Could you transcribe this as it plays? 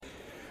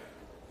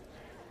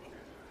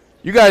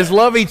You guys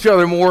love each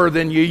other more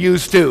than you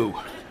used to.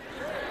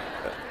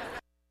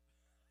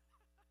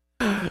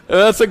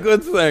 That's a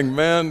good thing,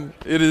 man.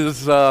 It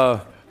is.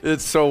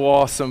 It's so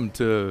awesome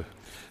to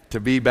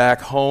be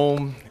back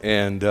home,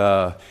 and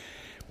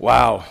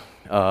wow.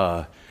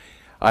 I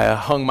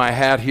hung my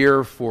hat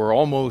here for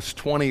almost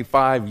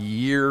 25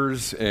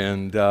 years,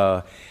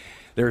 and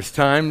there's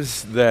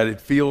times that it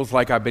feels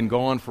like I've been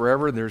gone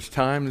forever. There's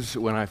times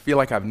when I feel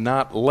like I've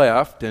not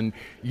left, and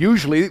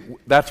usually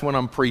that's when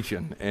I'm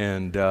preaching.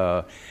 And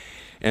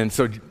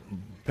so,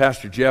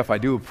 Pastor Jeff, I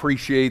do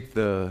appreciate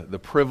the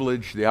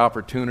privilege, the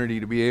opportunity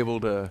to be able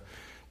to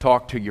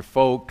talk to your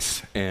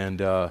folks. And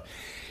I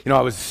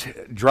was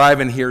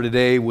driving here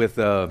today with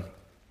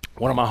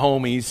one of my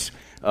homies,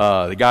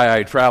 the guy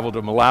I traveled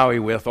to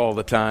Malawi with all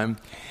the time,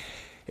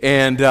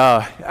 and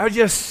I was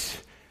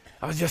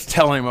just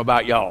telling him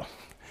about y'all.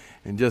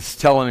 And just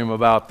telling him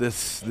about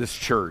this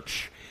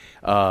church.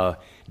 Do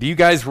you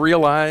guys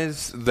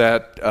realize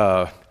that,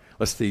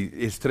 let's see,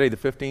 is today the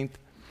 15th?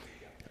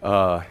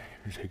 16th,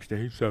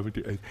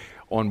 17th.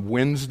 On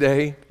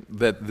Wednesday,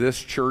 that this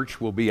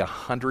church will be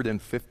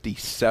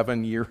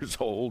 157 years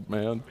old,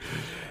 man.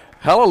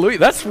 Hallelujah.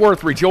 That's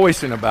worth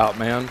rejoicing about,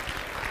 man.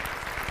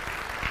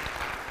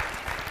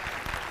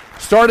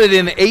 Started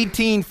in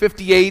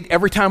 1858.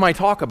 Every time I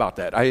talk about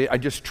that, I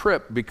just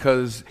trip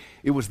because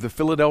it was the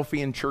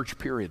Philadelphian church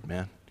period,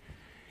 man.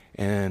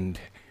 And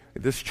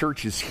this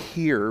church is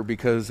here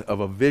because of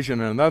a vision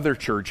another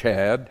church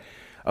had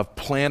of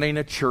planting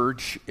a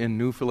church in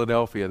New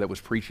Philadelphia that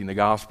was preaching the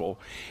gospel.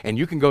 And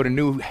you can go to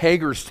New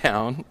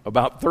Hagerstown,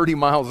 about 30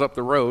 miles up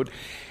the road,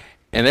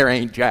 and there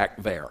ain't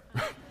Jack there.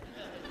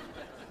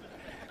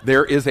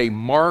 There is a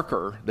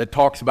marker that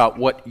talks about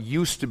what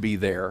used to be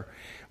there.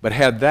 But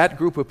had that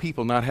group of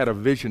people not had a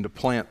vision to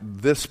plant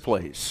this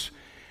place,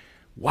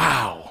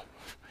 wow.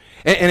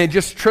 And it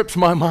just trips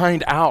my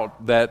mind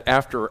out that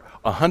after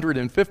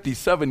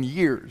 157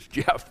 years,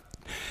 Jeff,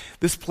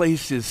 this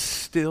place is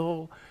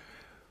still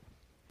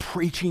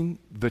preaching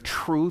the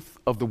truth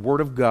of the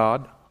Word of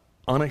God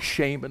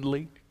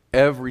unashamedly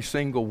every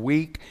single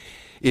week.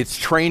 It's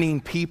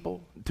training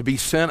people to be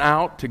sent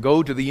out to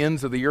go to the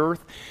ends of the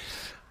earth.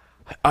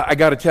 I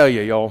got to tell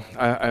you, y'all,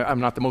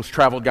 I'm not the most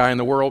traveled guy in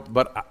the world,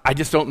 but I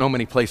just don't know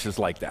many places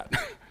like that.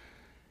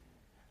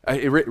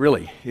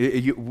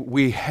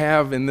 We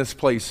have in this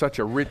place such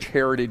a rich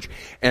heritage,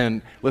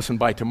 and listen,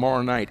 by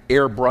tomorrow night,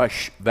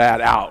 airbrush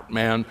that out,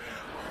 man.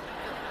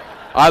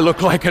 I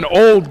look like an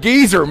old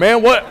geezer,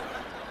 man. What?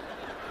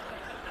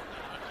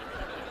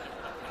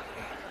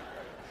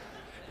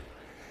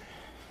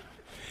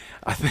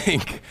 I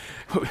think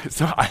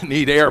so. I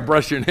need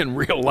airbrushing in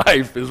real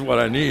life is what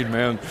I need,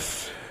 man.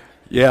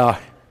 Yeah.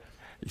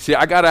 You see,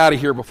 I got out of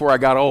here before I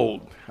got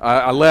old.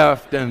 I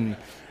left and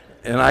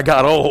I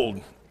got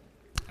old.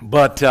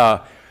 But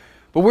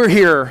we're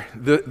here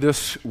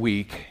this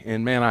week,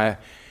 and man,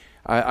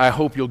 I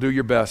hope you'll do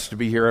your best to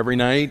be here every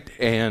night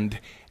and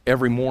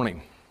every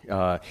morning.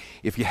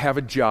 If you have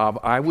a job,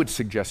 I would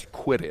suggest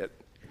quit it.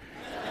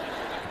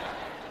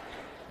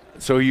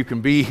 So you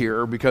can be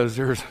here, because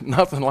there's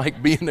nothing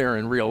like being there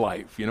in real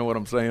life. You know what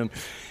I'm saying?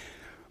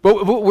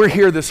 But we're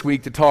here this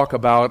week to talk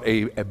about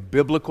a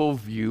biblical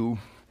view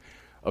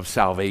of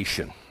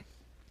salvation.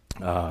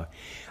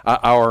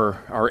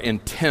 Our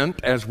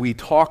intent, as we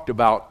talked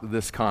about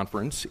this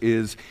conference,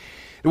 is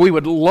that we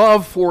would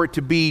love for it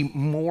to be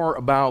more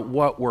about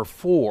what we're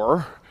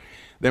for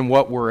than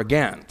what we're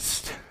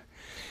against.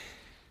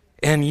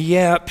 And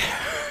yet,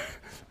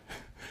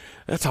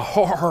 that's a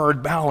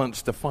hard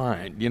balance to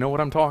find. You know what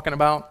I'm talking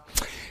about?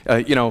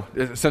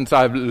 Since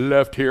I've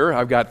left here,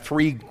 I've got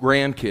 3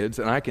 grandkids,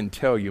 and I can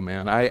tell you,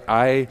 man,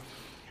 I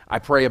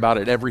pray about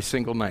it every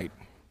single night.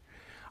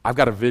 I've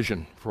got a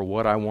vision for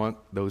what I want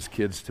those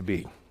kids to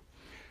be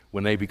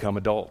when they become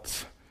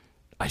adults.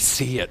 I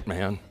see it,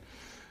 man.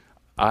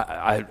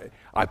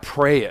 I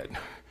pray it.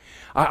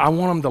 I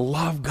want them to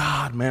love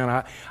God,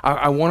 man.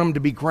 I want them to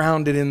be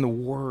grounded in the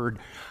Word.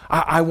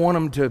 I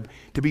want them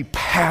to be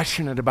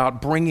passionate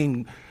about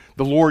bringing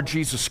the Lord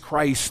Jesus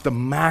Christ the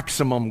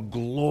maximum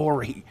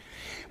glory.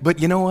 But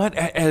you know what?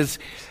 As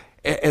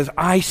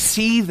I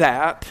see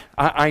that,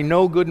 I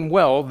know good and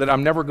well that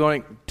I'm never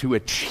going to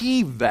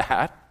achieve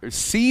that or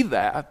see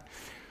that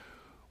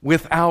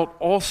without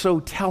also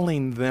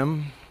telling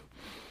them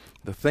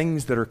the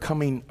things that are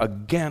coming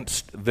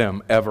against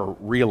them ever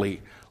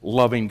really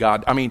loving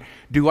God. I mean,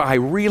 do I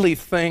really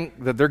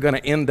think that they're going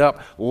to end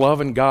up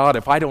loving God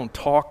if I don't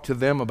talk to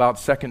them about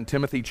 2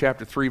 Timothy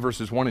chapter 3,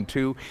 verses 1 and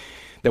 2?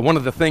 That one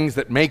of the things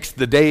that makes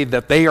the day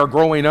that they are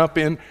growing up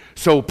in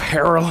so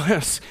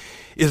perilous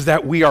is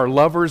that we are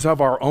lovers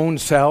of our own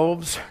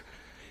selves.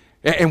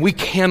 And we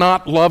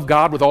cannot love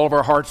God with all of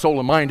our heart, soul,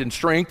 and mind and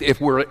strength if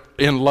we're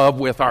in love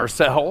with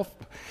ourselves.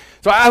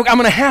 So I'm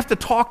going to have to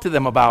talk to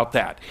them about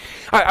that.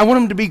 I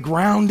want them to be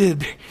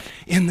grounded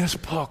in this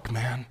book,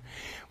 man.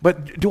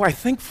 But do I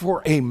think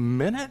for a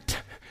minute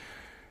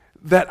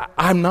that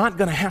I'm not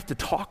going to have to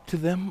talk to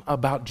them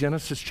about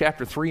Genesis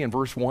chapter 3 and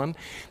verse 1,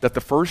 that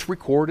the first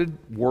recorded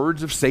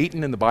words of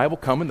Satan in the Bible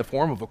come in the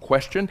form of a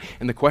question,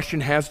 and the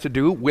question has to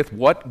do with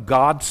what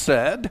God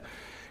said,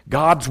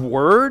 God's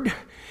word.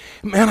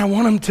 Man, I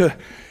want them to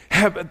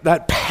have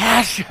that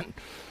passion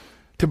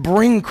to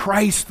bring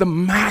Christ the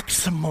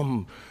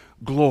maximum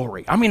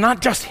glory. I mean,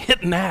 not just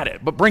hitting at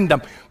it, but bring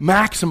them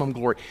maximum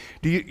glory.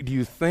 Do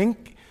you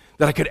think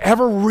that I could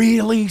ever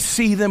really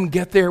see them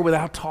get there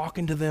without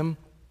talking to them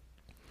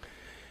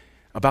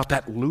about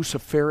that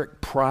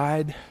Luciferic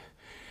pride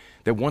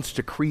that wants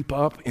to creep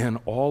up in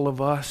all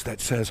of us, that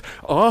says,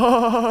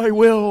 I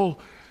will,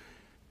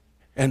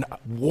 and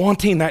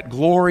wanting that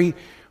glory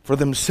for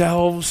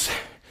themselves?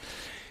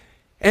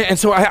 And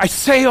so I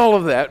say all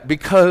of that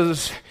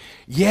because,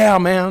 yeah,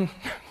 man,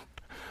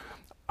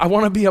 I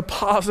want to be a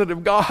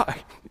positive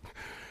guy.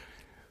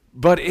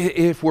 But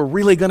if we're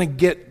really going to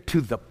get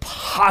to the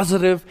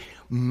positive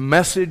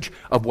message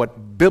of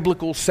what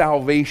biblical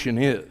salvation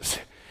is,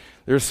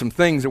 there's some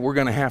things that we're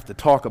going to have to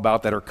talk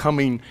about that are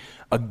coming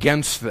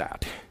against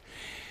that.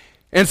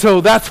 And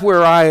so that's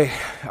where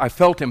I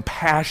felt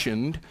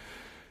impassioned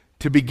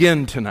to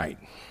begin tonight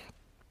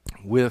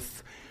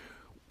with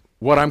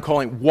what I'm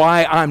calling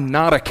why I'm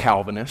not a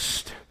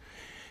Calvinist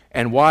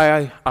and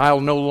why I'll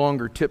no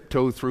longer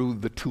tiptoe through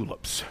the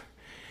tulips.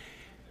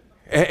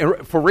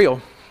 And for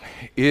real,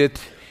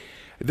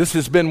 this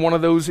has been one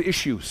of those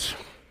issues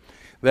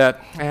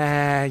that,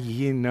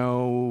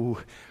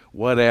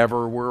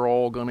 whatever, we're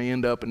all going to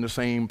end up in the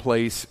same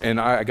place. And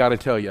I got to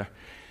tell you,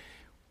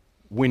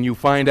 when you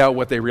find out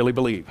what they really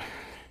believe,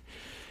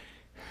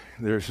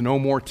 there's no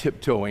more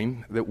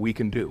tiptoeing that we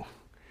can do.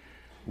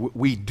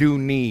 We do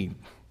need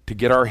to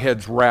get our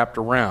heads wrapped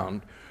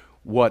around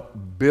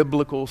what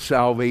biblical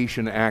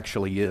salvation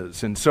actually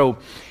is. And so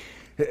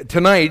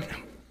tonight,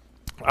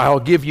 I'll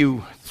give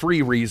you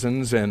 3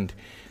 reasons, and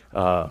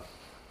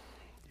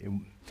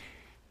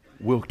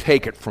we'll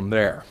take it from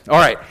there. All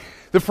right,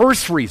 the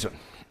first reason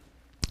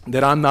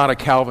that I'm not a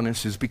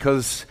Calvinist is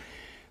because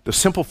the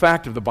simple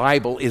fact of the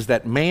Bible is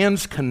that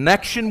man's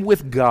connection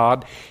with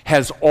God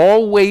has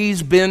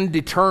always been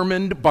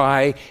determined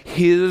by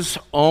his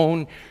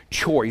own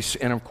choice.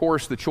 And of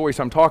course, the choice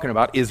I'm talking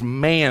about is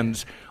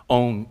man's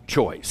own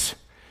choice.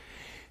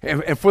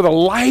 And for the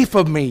life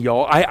of me,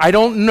 y'all, I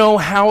don't know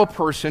how a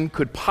person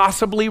could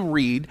possibly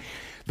read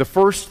the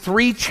first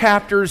 3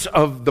 chapters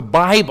of the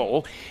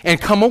Bible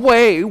and come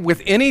away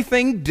with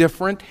anything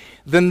different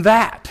than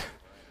that.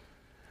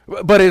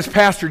 But as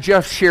Pastor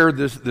Jeff shared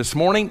this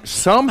morning,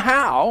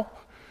 somehow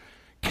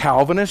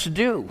Calvinists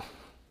do.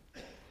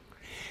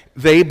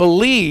 They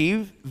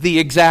believe the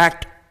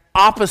exact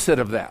opposite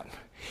of that.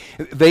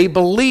 They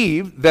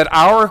believe that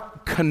our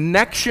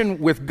connection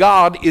with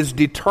God is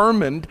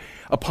determined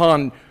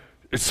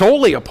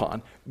solely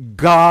upon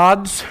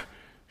God's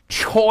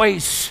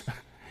choice.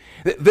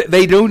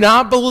 They do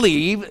not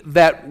believe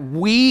that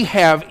we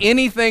have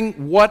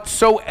anything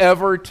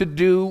whatsoever to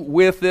do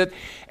with it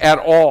at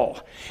all.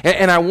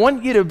 And I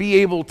want you to be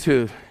able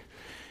to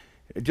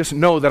just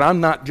know that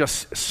I'm not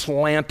just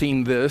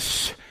slanting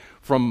this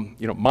from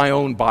my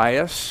own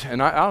bias.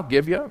 And I'll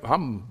give you,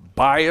 I'm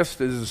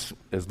biased as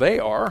they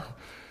are.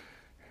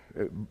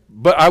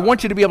 But I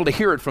want you to be able to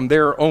hear it from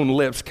their own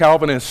lips.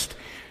 Calvinist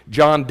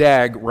John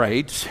Dagg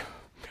writes,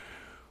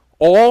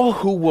 "All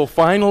who will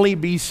finally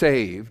be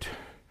saved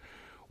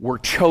were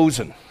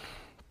chosen.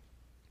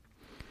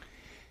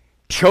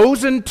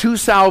 Chosen to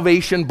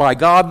salvation by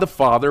God the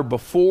Father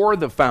before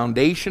the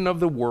foundation of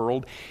the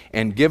world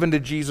and given to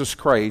Jesus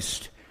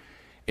Christ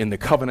in the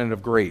covenant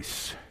of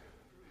grace."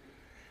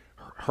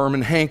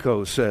 Herman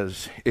Hanko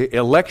says,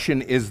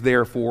 "Election is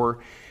therefore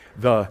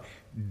the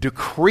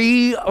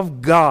decree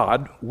of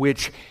God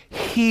which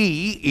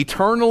He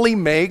eternally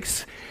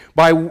makes,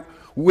 by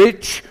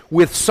which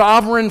with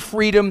sovereign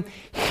freedom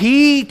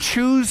He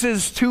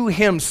chooses to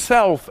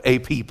Himself a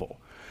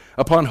people,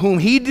 upon whom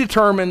He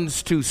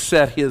determines to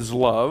set His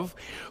love,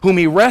 whom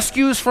He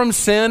rescues from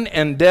sin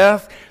and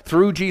death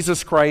through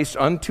Jesus Christ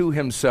unto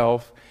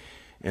Himself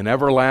in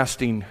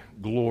everlasting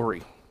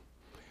glory."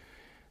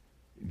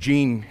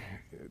 Gene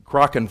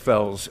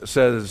Krockenfels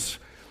says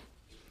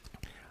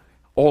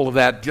all of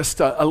that just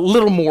a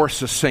little more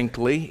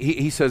succinctly.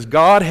 He says,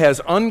 "God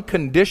has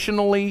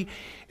unconditionally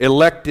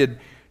elected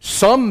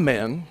some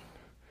men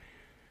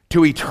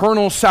to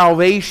eternal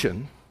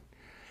salvation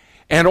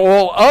and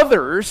all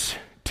others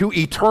to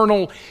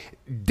eternal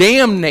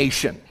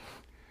damnation.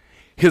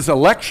 His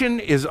election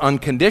is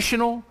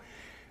unconditional,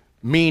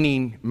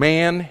 meaning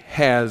man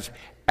has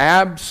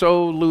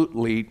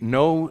absolutely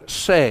no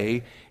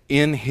say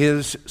in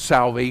his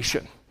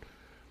salvation."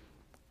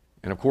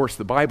 And of course,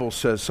 the Bible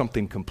says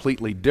something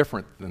completely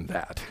different than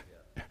that.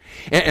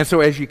 And so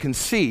as you can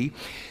see,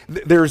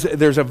 there's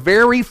a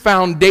very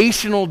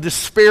foundational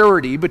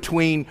disparity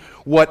between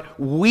what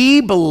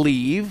we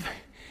believe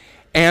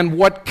and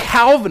what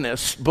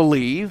Calvinists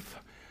believe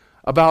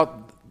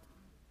about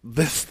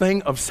this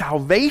thing of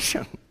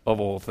salvation of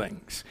all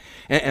things,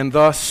 and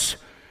thus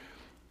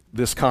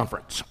this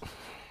conference.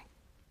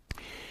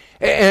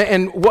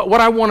 And what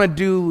I want to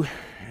do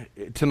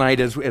tonight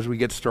as we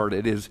get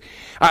started is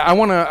I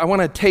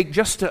want to take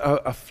just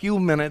a few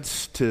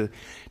minutes to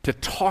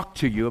talk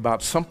to you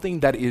about something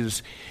that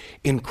is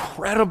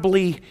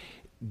incredibly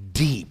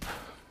deep,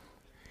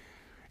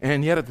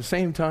 and yet at the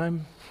same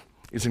time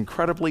is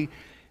incredibly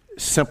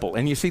simple.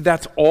 And you see,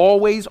 that's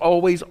always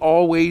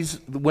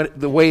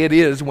the way it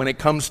is when it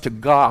comes to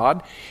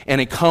God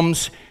and it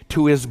comes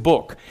to His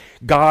book.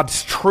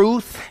 God's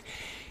truth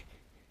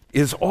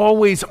is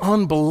always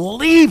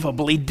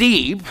unbelievably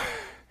deep.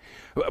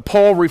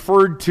 Paul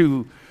referred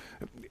to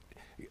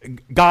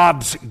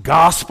God's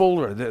gospel,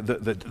 or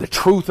the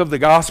truth of the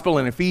gospel,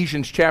 in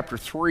Ephesians chapter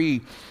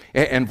 3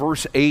 and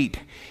verse 8.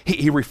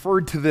 He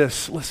referred to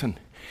this, listen,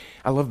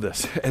 I love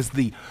this, as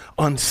the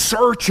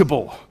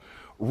unsearchable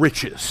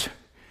riches.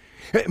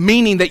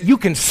 Meaning that you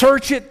can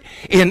search it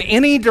in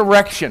any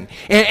direction,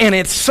 and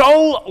it's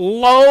so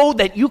low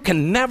that you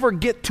can never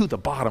get to the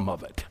bottom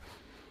of it.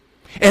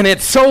 And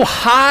it's so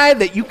high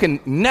that you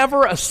can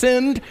never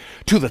ascend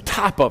to the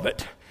top of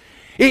it.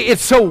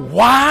 It's so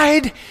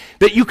wide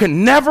that you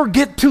can never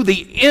get to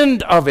the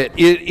end of it.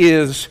 It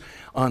is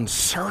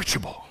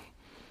unsearchable.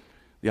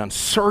 The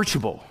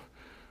unsearchable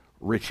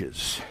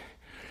riches.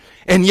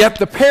 And yet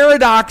the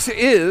paradox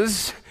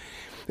is,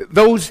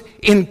 those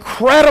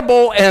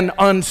incredible and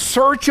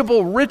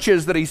unsearchable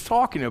riches that he's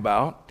talking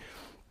about,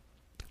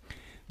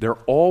 they're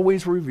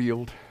always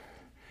revealed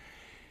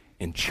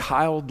in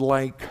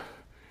childlike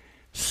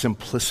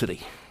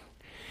simplicity.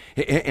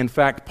 In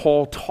fact,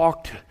 Paul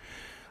talked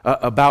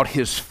about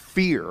his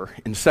fear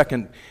in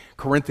 2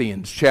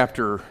 Corinthians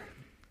chapter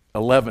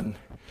 11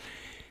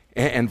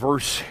 and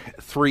verse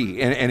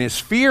 3. And his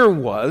fear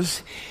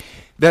was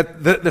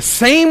that the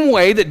same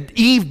way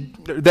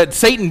that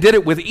Satan did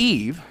it with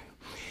Eve,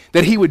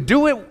 that he would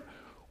do it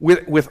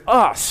with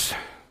us,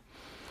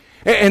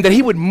 and that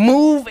he would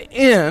move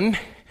in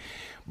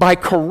by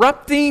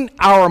corrupting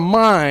our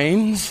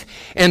minds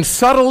and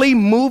subtly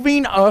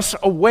moving us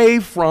away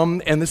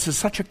from, and this is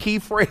such a key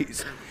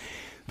phrase,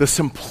 the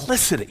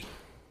simplicity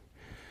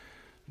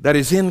that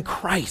is in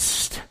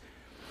Christ.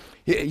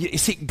 You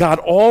see, God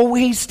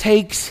always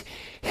takes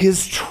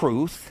His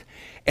truth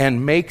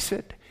and makes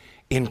it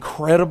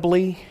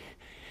incredibly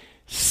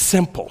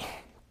simple.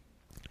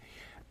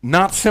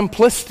 Not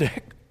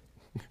simplistic,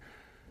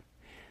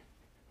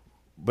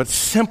 but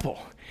simple.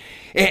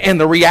 And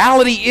the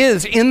reality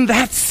is, in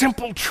that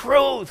simple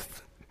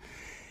truth,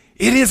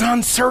 it is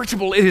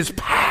unsearchable. It is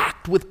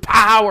packed with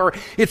power.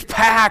 It's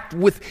packed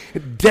with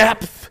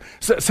depth.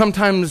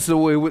 Sometimes the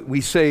way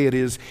we say it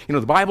is,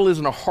 the Bible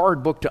isn't a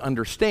hard book to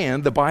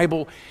understand. The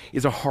Bible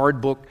is a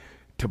hard book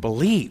to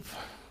believe.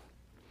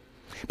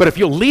 But if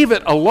you'll leave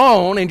it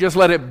alone and just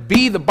let it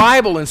be the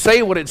Bible and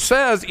say what it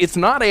says, it's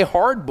not a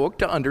hard book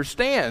to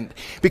understand,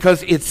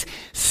 because it's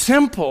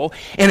simple,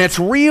 and its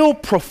real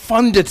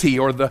profundity,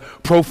 or the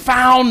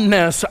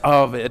profoundness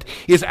of it,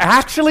 is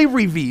actually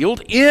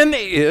revealed in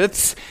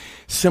its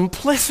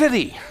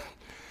simplicity.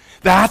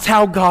 That's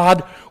how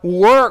God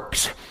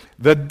works.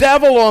 The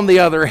devil, on the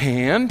other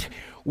hand,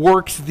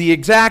 works the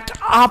exact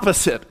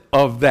opposite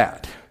of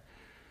that.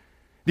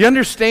 Do you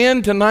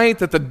understand tonight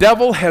that the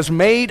devil has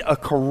made a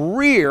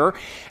career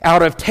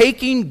out of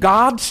taking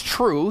God's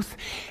truth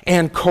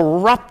and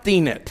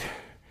corrupting it,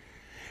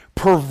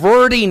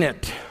 perverting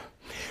it,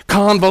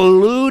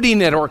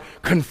 convoluting it, or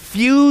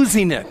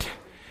confusing it?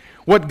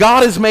 What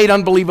God has made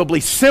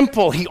unbelievably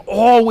simple, he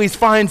always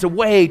finds a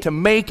way to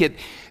make it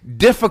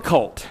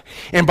difficult.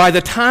 And by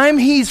the time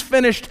he's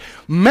finished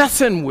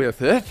messing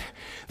with it,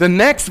 the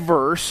next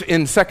verse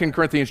in 2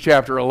 Corinthians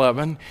chapter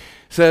 11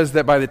 says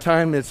that by the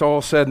time it's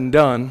all said and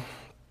done,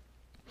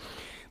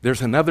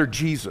 there's another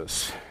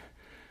Jesus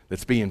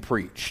that's being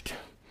preached.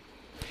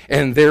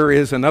 And there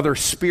is another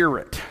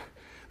spirit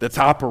that's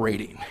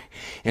operating.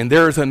 And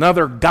there's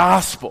another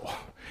gospel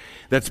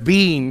that's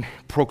being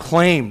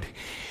proclaimed.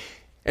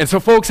 And so,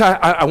 folks,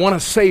 I want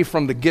to say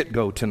from the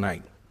get-go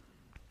tonight,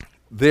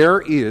 there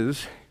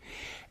is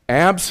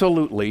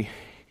absolutely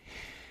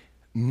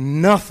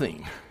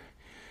nothing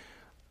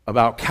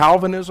about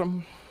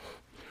Calvinism,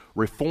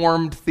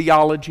 Reformed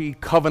theology,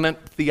 covenant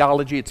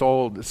theology, it's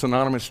all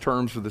synonymous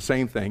terms for the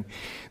same thing.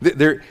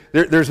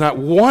 There's not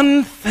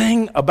one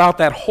thing about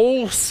that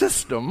whole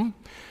system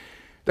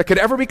that could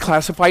ever be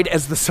classified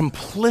as the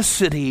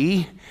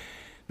simplicity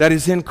that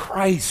is in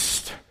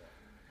Christ.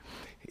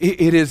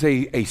 It is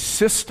a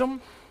system,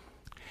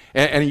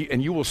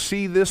 and you will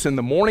see this in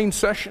the morning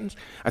sessions.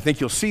 I think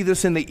you'll see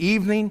this in the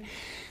evening,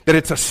 that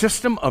it's a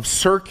system of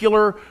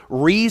circular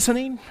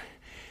reasoning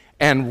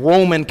and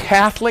Roman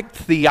Catholic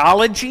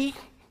theology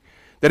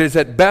that is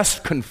at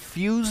best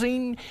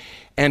confusing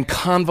and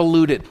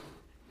convoluted.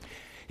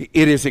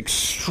 It is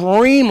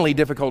extremely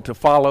difficult to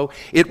follow.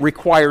 It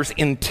requires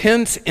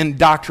intense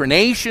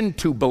indoctrination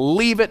to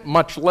believe it,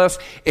 much less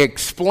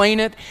explain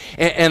it.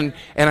 And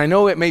I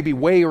know it may be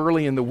way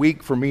early in the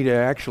week for me to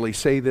actually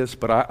say this,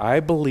 but I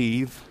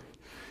believe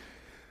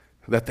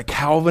that the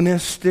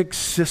Calvinistic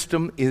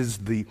system is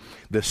the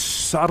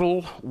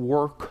subtle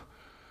work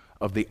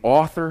of the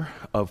author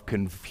of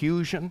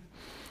confusion.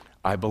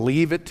 I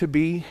believe it to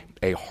be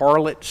a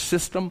harlot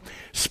system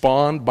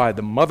spawned by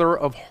the mother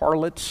of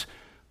harlots,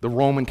 the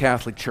Roman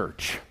Catholic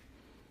Church.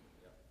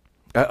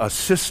 A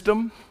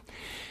system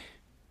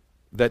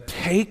that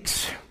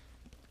takes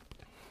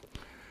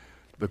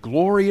the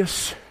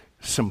glorious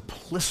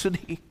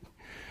simplicity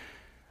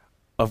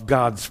of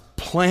God's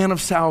plan of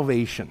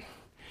salvation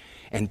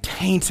and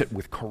taints it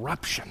with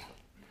corruption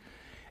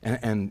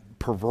and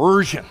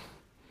perversion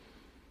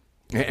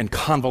and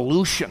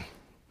convolution.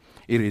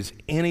 It is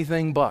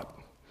anything but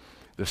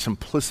the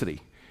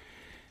simplicity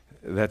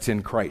that's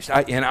in Christ.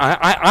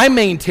 I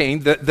maintain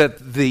that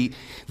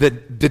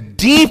the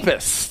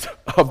deepest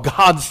of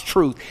God's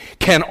truth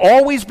can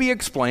always be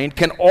explained,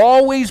 can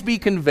always be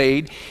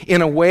conveyed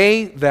in a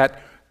way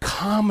that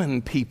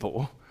common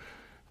people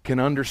can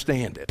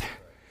understand it.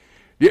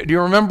 Do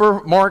you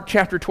remember Mark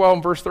chapter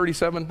 12 verse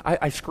 37?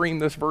 I scream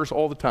this verse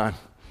all the time.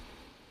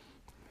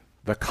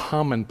 The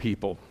common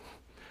people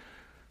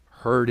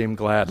heard him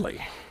gladly.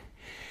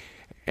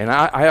 And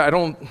I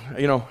don't,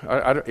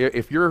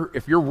 if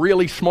you're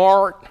really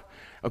smart,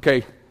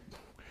 okay,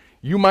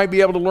 you might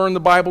be able to learn the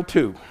Bible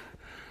too.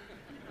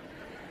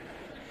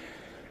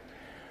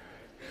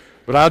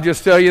 But I'll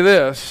just tell you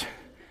this,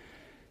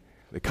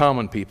 the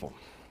common people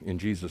in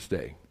Jesus'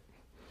 day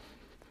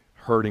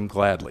heard him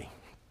gladly.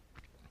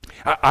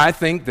 I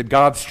think that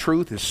God's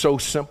truth is so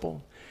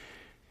simple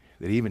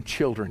that even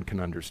children can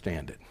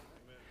understand it.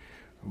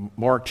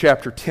 Mark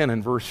chapter 10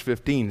 and verse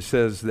 15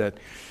 says that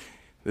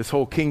this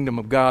whole kingdom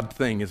of God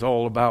thing is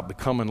all about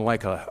becoming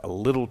like a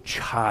little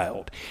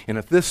child. And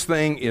if this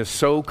thing is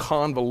so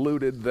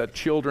convoluted that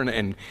children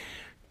and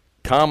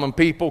common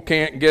people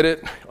can't get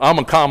it, I'm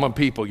a common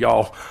people,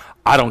 y'all.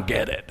 I don't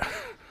get it.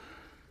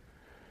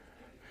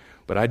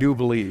 But I do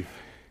believe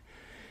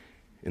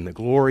in the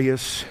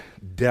glorious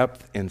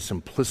depth and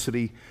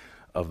simplicity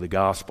of the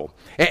gospel.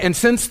 And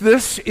since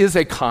this is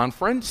a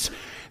conference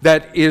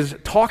that is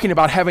talking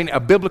about having a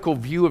biblical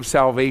view of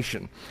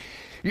salvation,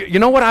 you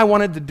know what I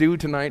wanted to do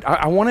tonight?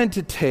 I wanted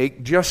to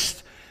take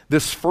just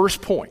this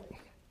first point,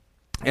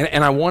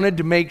 and I wanted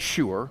to make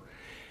sure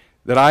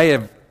that I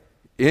have,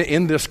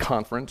 in this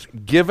conference,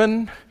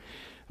 given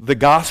the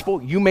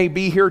gospel. You may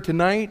be here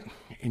tonight,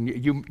 and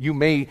you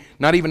may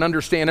not even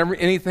understand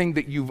anything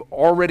that you've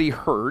already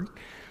heard,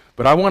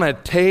 but I want to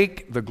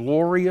take the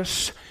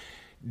glorious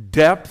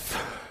depth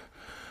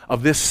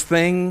of this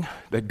thing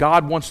that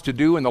God wants to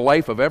do in the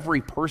life of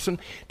every person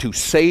to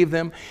save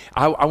them.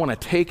 I want to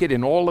take it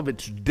in all of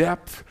its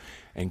depth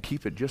and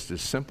keep it just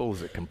as simple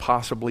as it can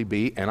possibly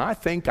be. And I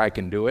think I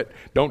can do it.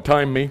 Don't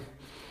time me.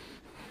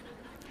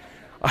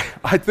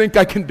 I think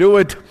I can do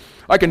it.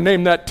 I can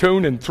name that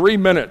tune in 3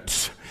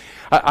 minutes.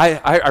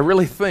 I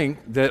really think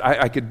that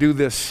I could do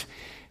this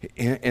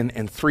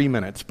in 3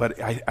 minutes.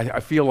 But I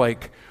feel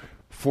like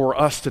for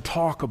us to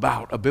talk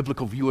about a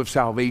biblical view of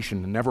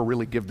salvation and never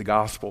really give the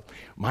gospel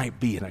might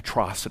be an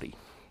atrocity.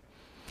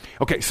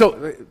 Okay,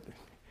 so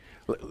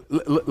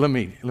let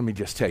me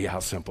just tell you how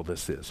simple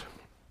this is.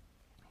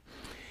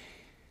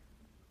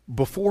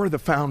 Before the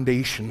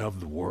foundation of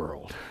the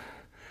world,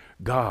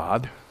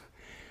 God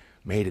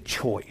made a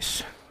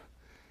choice.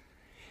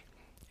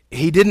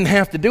 He didn't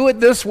have to do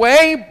it this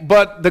way,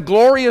 but the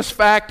glorious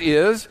fact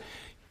is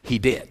he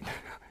did.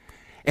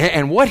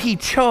 And what he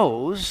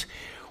chose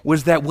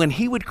was that when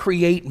he would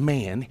create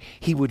man,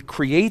 he would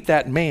create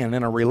that man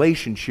in a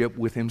relationship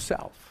with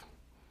himself.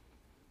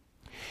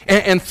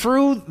 And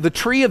through the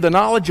tree of the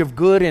knowledge of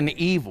good and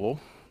evil,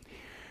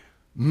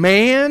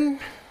 man,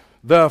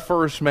 the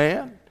first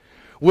man,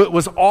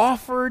 was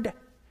offered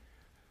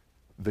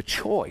the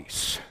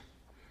choice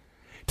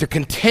to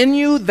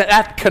continue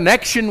that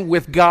connection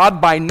with God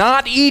by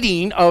not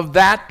eating of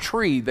that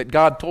tree that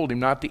God told him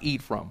not to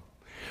eat from.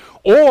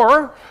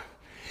 Or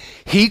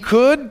he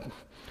could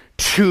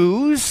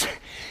choose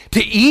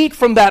to eat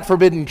from that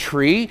forbidden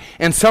tree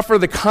and suffer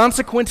the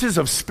consequences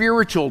of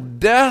spiritual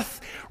death,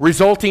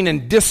 resulting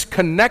in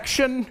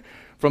disconnection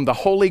from the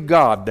holy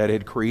God that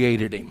had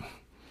created him.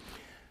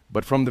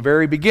 But from the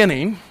very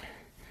beginning,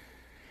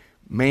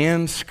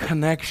 man's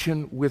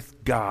connection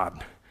with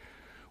God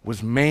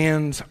was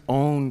man's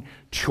own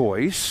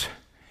choice,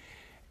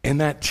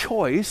 and that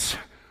choice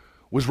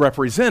was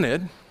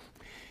represented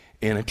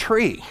in a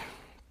tree.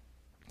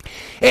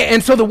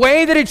 And so the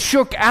way that it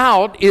shook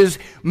out is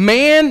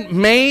man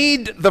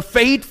made the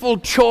fateful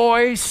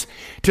choice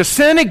to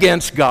sin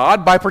against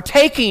God by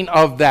partaking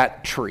of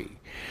that tree,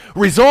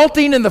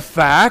 resulting in the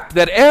fact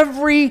that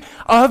every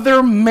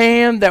other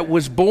man that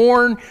was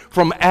born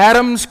from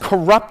Adam's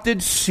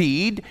corrupted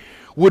seed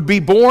would be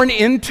born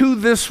into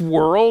this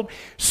world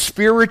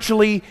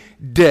spiritually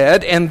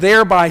dead and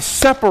thereby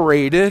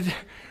separated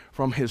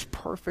from his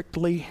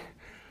perfectly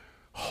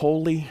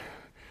holy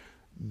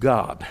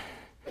God.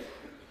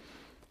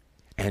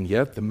 And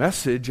yet the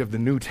message of the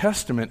New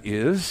Testament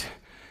is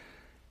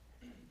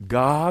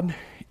God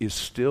is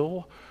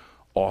still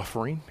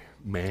offering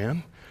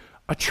man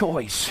a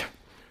choice.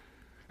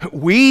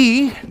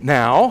 We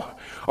now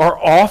are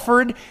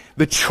offered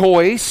the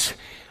choice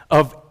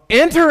of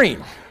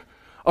entering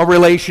a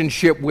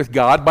relationship with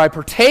God by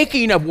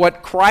partaking of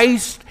what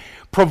Christ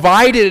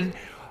provided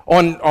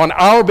on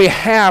our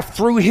behalf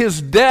through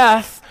his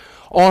death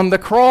on the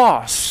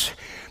cross.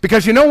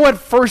 Because you know what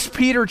 1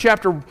 Peter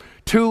chapter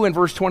 2 and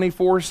verse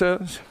 24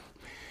 says?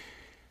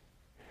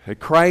 That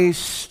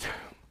Christ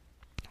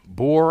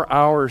bore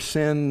our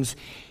sins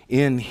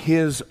in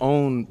his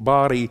own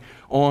body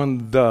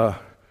on the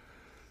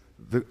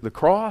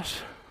cross.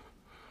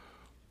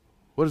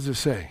 What does it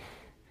say?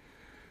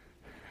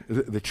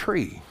 The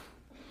tree.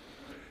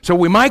 So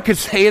we could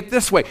say it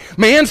this way.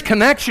 Man's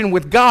connection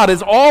with God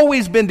has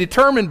always been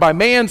determined by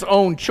man's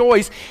own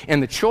choice,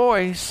 and the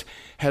choice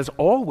has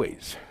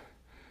always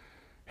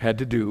had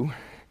to do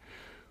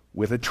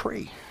with a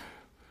tree.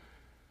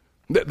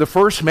 The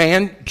first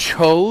man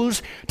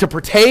chose to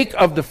partake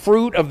of the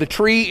fruit of the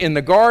tree in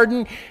the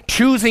garden,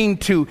 choosing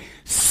to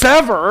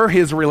sever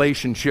his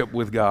relationship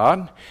with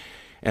God.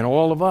 And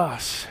all of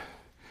us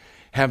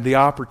have the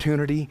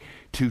opportunity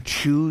to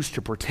choose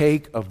to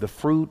partake of the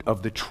fruit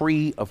of the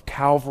tree of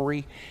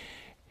Calvary,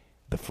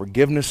 the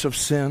forgiveness of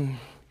sin,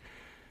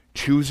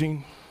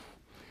 choosing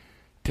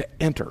to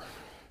enter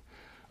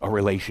a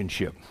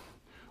relationship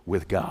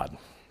with God.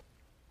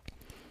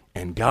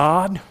 And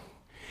God,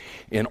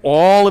 in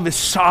all of his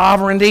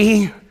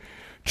sovereignty,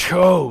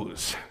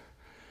 chose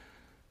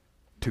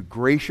to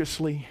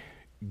graciously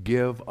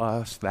give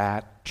us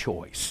that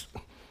choice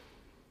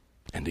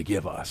and to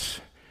give us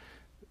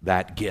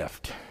that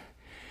gift.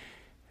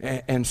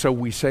 And so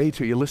we say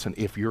to you, listen,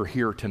 if you're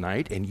here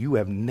tonight and you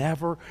have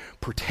never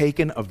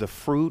partaken of the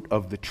fruit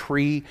of the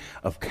tree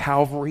of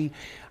Calvary,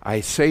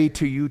 I say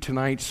to you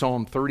tonight,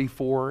 Psalm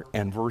 34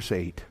 and verse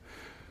 8,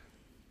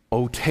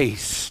 "Oh,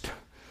 taste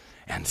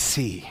and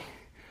see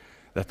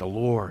that the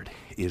Lord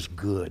is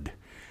good.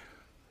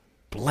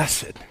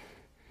 Blessed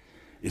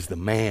is the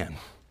man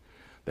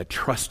that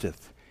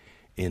trusteth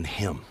in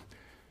him."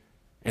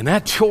 And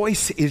that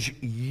choice is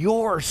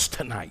yours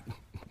tonight.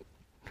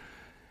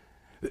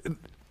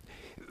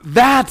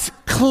 That's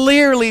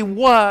clearly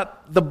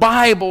what the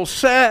Bible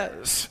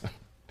says.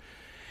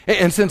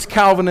 And since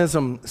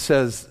Calvinism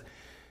says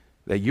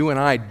that you and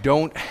I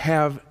don't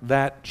have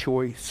that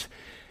choice,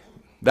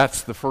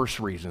 that's the first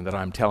reason that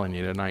I'm telling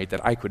you tonight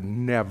that I could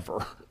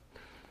never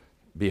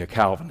be a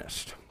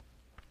Calvinist.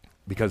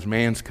 Because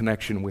man's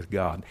connection with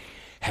God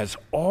has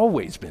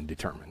always been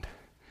determined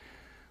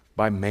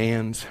by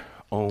man's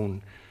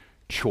own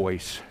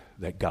choice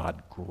that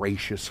God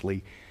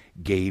graciously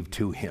gave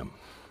to him.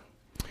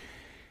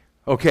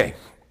 Okay,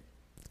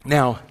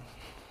 now,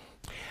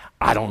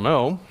 I don't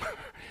know.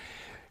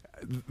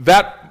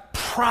 That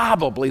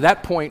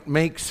point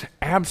makes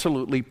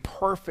absolutely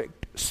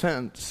perfect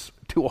sense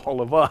to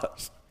all of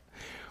us.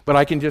 But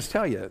I can just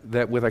tell you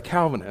that with a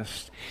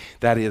Calvinist,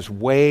 that is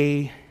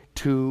way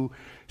too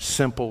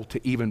simple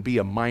to even be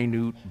a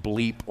minute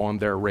blip on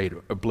their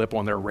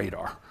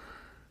radar.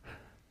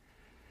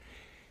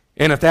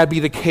 And if that be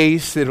the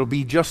case, it'll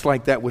be just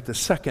like that with the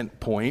second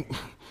point,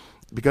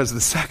 because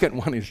the second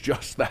one is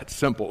just that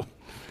simple.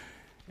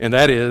 And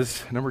that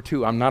is, number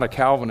 2, I'm not a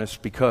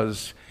Calvinist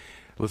because,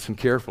 listen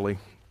carefully,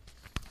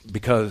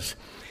 because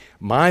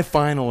my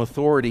final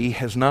authority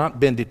has not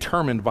been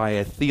determined by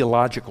a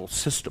theological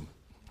system.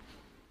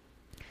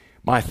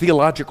 My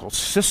theological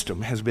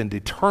system has been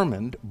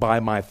determined by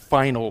my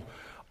final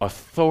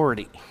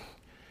authority.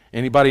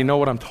 Anybody know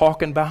what I'm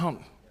talking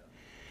about?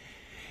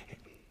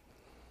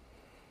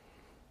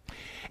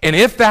 And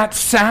if that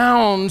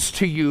sounds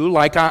to you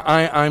like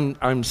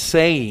I'm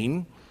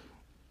saying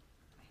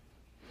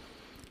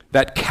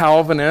that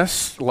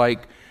Calvinists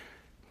like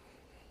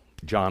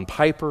John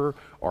Piper,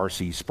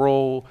 R.C.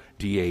 Sproul,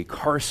 D.A.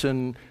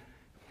 Carson,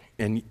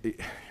 and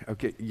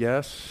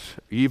yes,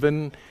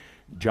 even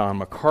John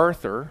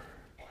MacArthur,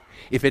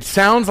 if it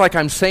sounds like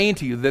I'm saying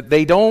to you that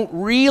they don't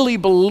really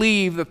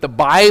believe that the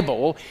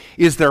Bible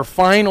is their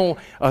final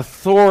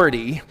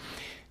authority,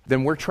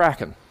 then we're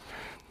tracking.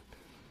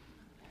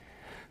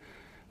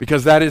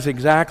 Because that is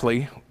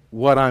exactly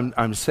what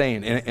I'm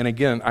saying. And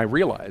again, I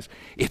realize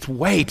it's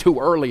way too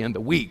early in the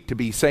week to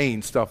be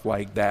saying stuff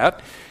like that.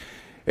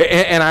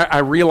 And I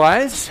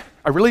realize,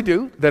 I really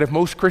do, that if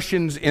most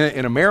Christians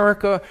in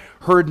America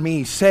heard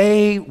me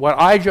say what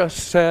I just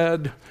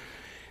said,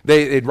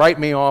 they'd write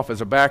me off as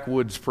a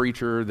backwoods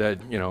preacher that,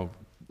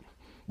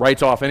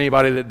 writes off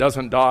anybody that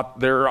doesn't dot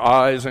their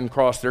I's and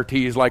cross their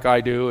T's like I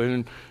do,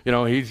 and,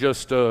 he's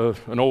just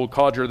an old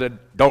codger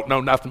that don't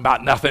know nothing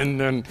about nothing,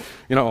 and,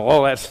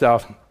 all that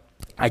stuff.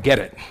 I get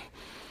it.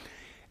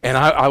 And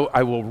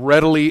I will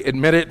readily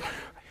admit it.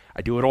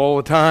 I do it all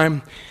the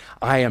time.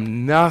 I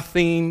am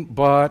nothing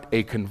but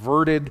a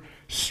converted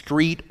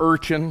street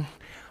urchin.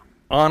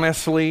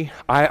 Honestly,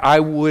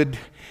 I would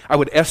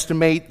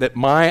estimate that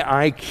my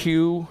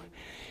IQ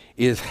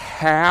is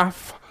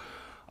half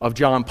of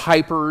John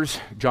Piper's,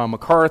 John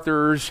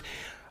MacArthur's,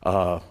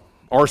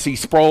 R.C.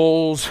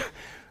 Sproul's,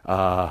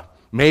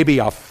 maybe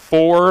a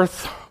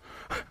fourth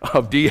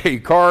of D.A.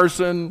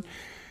 Carson.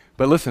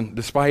 But listen,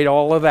 despite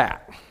all of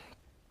that,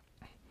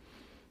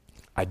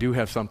 I do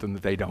have something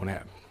that they don't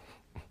have.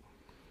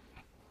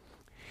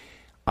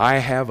 I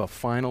have a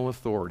final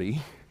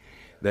authority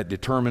that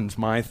determines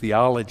my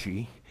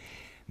theology,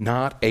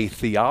 not a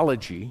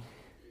theology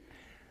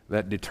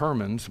that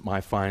determines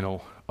my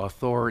final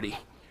authority.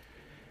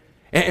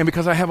 And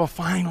because I have a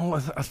final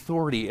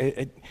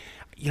authority,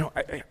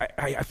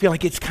 I feel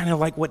like it's kind of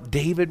like what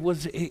David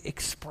was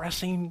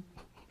expressing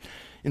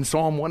in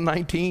Psalm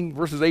 119,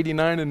 verses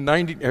 89 and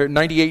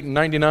 98 and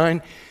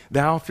 99.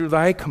 Thou through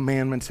thy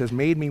commandments hast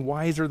made me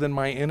wiser than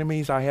my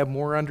enemies. I have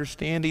more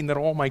understanding than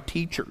all my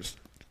teachers.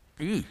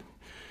 Ew.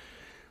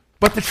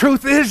 But the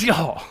truth is,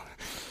 y'all,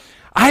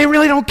 I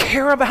really don't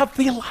care about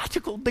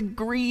theological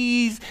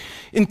degrees,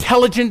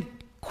 intelligent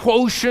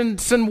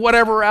quotients, and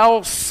whatever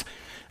else.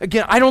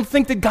 Again, I don't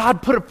think that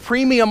God put a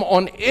premium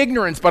on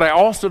ignorance, but I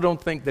also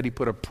don't think that he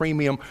put a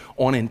premium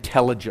on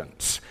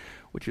intelligence,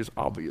 which is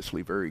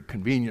obviously very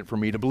convenient for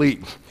me to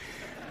believe.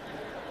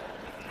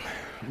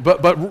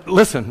 But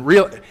listen,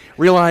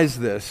 realize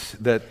this,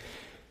 that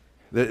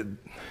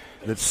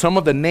some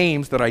of the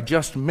names that I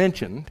just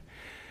mentioned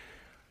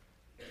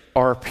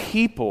are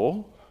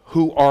people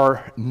who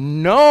are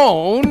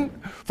known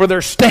for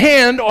their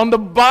stand on the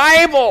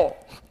Bible.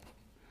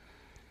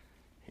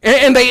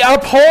 And they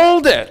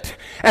uphold it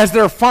as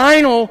their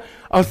final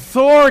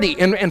authority.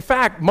 And in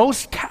fact,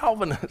 most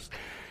Calvinists,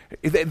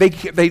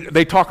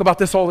 they talk about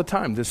this all the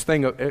time, this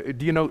thing of,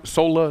 do you know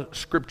sola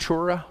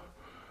scriptura?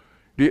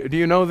 Do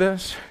you know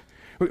this?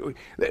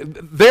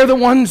 They're the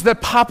ones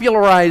that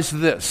popularize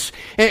this.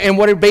 And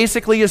what it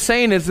basically is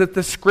saying is that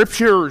the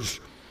scriptures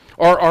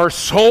are our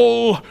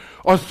sole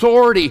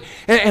authority.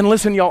 And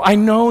listen, y'all, I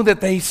know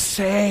that they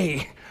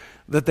say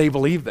that they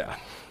believe that.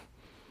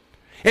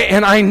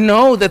 And I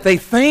know that they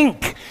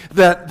think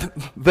that.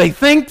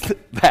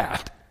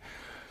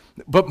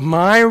 But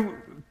my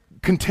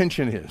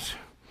contention is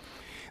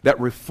that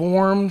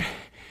Reformed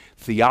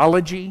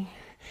theology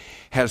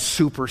has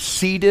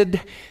superseded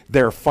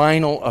their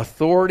final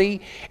authority,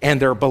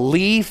 and their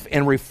belief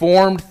in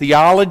Reformed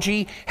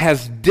theology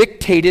has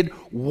dictated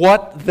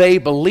what they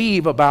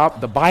believe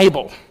about the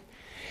Bible.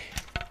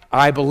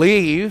 I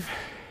believe,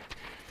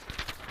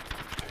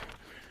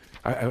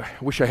 I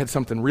wish I had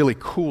something really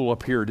cool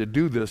up here to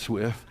do this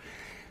with.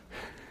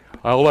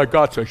 All I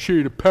got's a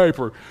sheet of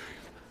paper.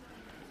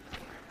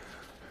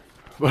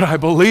 But I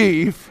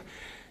believe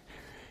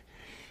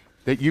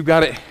that you've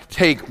got to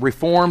take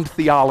Reformed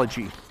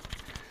theology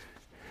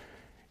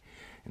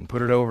and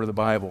put it over the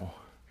Bible,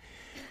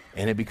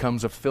 and it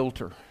becomes a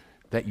filter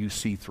that you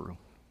see through.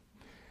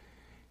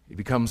 It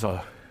becomes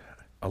a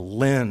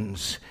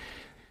lens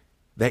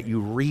that you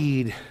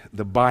read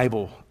the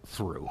Bible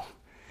through.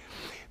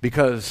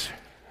 Because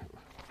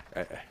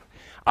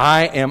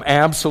I am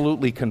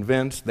absolutely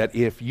convinced that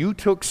if you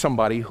took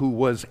somebody who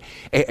was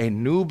a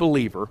new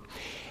believer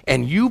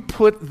and you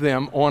put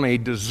them on a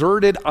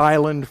deserted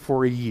island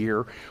for a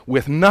year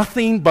with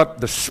nothing but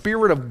the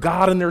Spirit of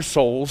God in their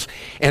souls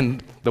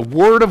and the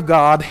Word of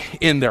God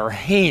in their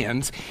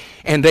hands,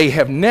 and they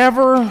have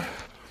never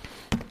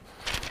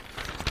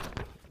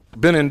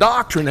been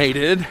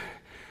indoctrinated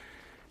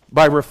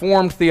by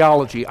Reformed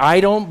theology,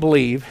 I don't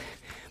believe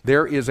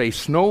there is a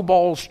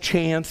snowball's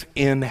chance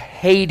in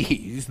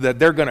Hades that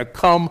they're going to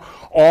come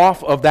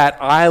off of that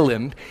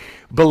island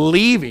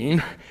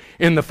believing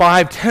in the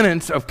 5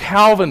 tenets of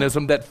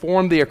Calvinism that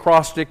form the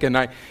acrostic, and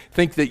I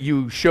think that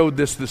you showed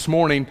this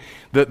morning,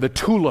 the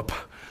tulip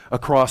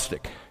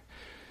acrostic.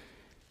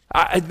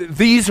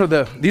 These are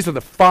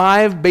the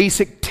 5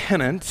 basic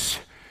tenets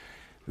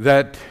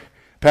that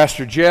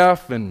Pastor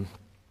Jeff and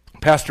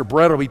Pastor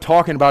Brett will be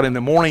talking about in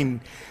the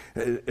morning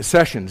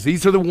sessions.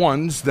 These are the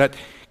ones that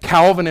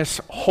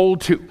Calvinists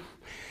hold to.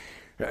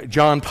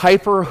 John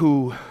Piper,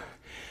 who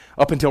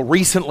up until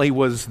recently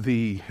was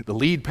the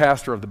lead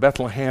pastor of the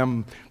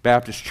Bethlehem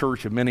Baptist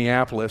Church of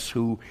Minneapolis,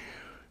 who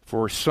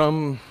for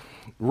some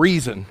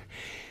reason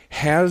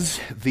has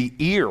the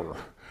ear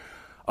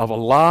of a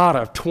lot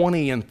of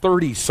 20 and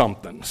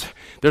 30-somethings.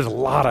 There's a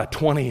lot of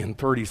 20 and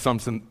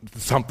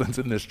 30-somethings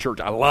in this church.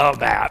 I love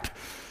that.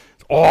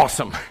 It's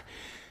awesome.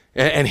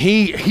 And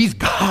he's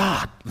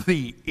got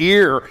the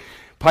ear.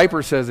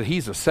 Piper says that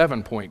he's a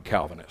 7-point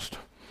Calvinist.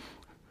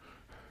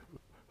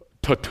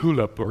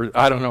 Tulip, or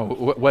I don't know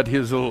what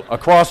his little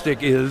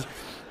acrostic is.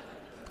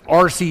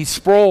 R.C.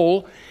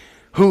 Sproul,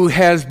 who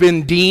has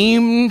been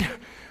deemed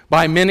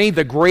by many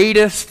the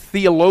greatest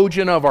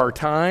theologian of our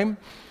time,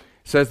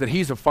 says that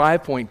he's a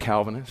 5-point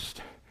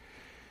Calvinist.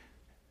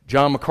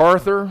 John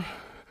MacArthur,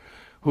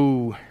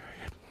 who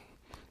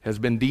has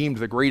been deemed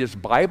the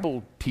greatest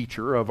Bible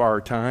teacher of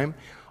our time,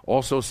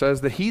 also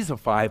says that he's a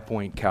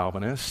 5-point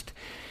Calvinist.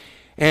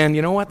 And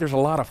you know what? There's a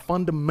lot of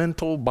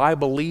fundamental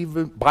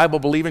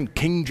Bible-believing,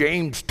 King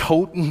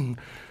James-toting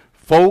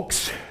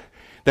folks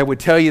that would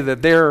tell you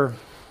that they're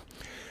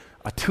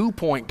a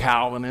 2-point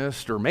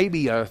Calvinist or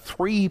maybe a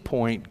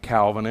 3-point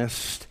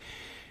Calvinist.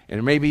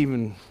 And maybe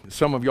even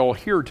some of y'all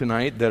here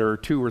tonight that are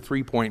 2 or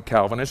 3-point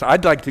Calvinists.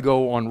 I'd like to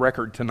go on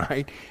record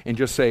tonight and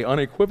just say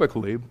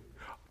unequivocally,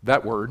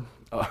 that word.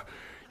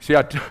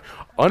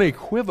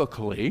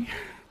 Unequivocally,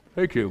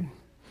 thank you.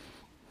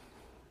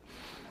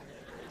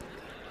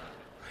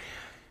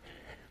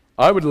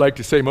 I would like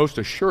to say most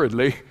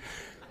assuredly,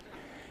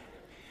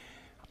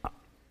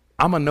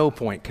 I'm a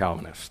no-point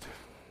Calvinist.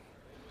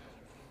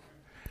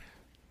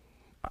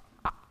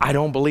 I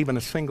don't believe in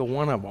a single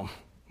one of them.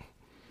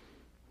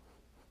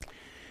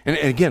 And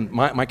again,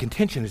 my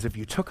contention is if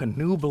you took a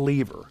new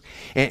believer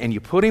and you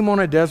put him on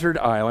a desert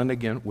island,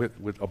 again,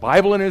 with a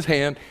Bible in his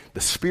hand,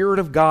 the Spirit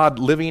of God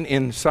living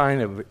inside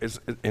of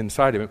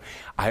him,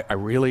 I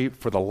really,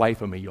 for the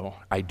life of me, y'all,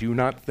 I do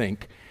not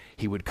think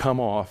he would come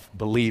off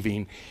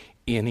believing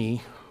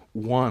any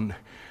one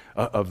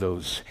of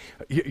those.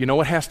 You know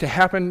what has to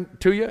happen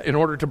to you in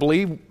order to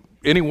believe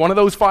any one of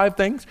those 5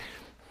 things?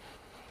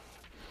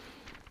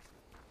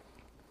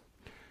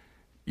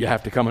 You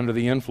have to come under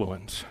the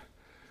influence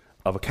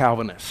of a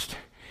Calvinist.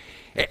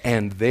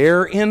 And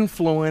their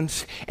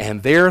influence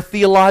and their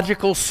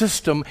theological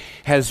system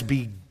has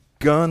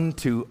begun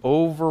to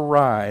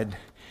override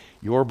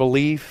your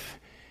belief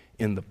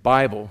in the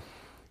Bible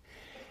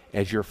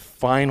as your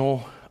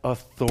final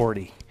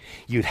authority.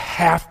 You'd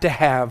have to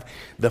have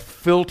the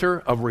filter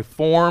of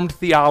Reformed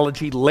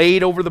theology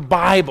laid over the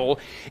Bible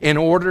in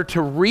order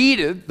to read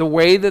it the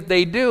way that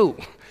they do.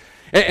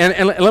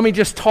 And let me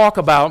just talk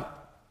about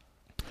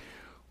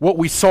what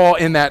we saw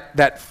in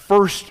that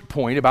first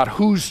point about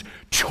whose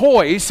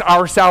choice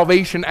our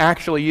salvation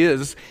actually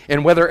is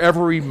and whether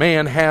every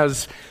man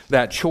has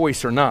that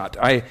choice or not.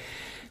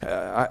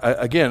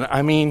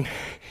 Again,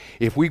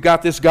 if we've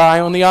got this guy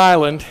on the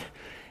island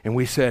and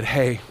we said,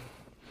 hey,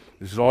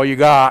 this is all you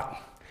got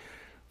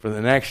for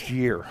the next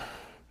year,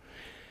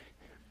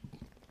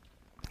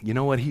 you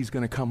know what he's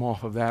going to come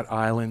off of that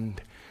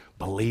island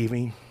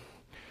believing?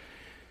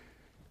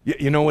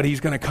 You know what he's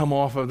going to come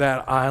off of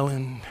that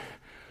island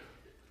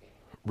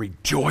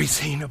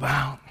rejoicing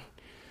about?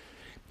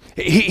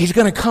 He's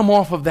going to come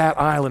off of that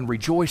island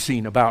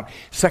rejoicing about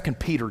 2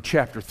 Peter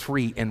chapter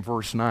 3 and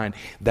verse 9,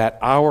 that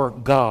our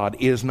God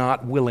is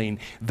not willing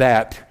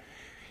that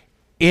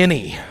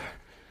any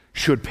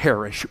should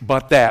perish,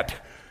 but that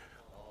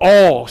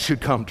all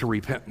should come to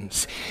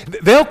repentance.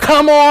 They'll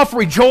come off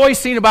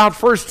rejoicing about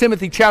 1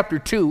 Timothy chapter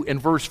 2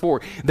 and verse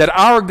 4, that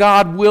our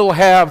God will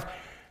have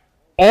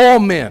all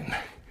men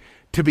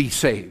to be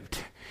saved.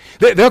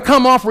 They'll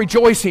come off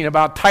rejoicing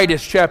about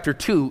Titus chapter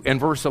 2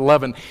 and verse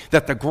 11,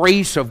 that the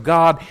grace of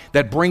God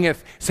that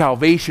bringeth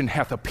salvation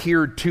hath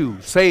appeared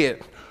to, say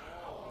it,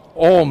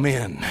 all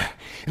men.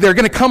 They're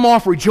going to come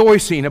off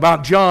rejoicing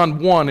about John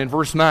 1 and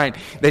verse 9,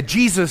 that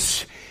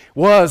Jesus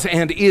was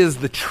and is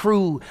the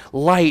true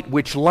light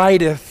which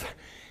lighteth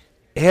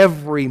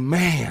every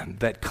man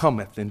that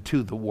cometh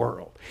into the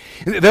world.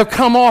 They'll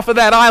come off of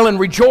that island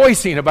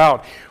rejoicing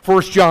about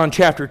 1 John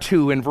chapter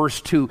 2 and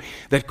verse 2,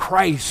 that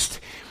Christ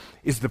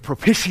is the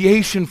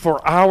propitiation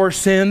for our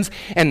sins,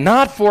 and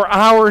not for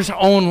ours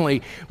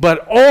only,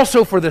 but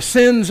also for the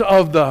sins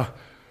of the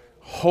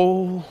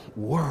whole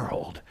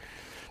world.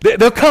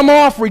 They'll come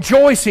off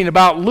rejoicing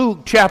about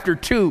Luke chapter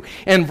 2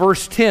 and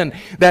verse 10,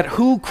 that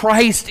who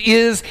Christ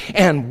is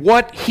and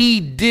what he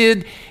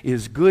did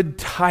is good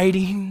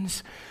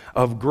tidings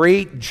of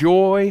great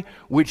joy,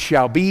 which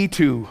shall be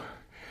to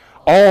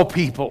all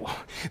people.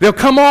 They'll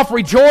come off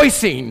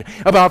rejoicing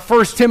about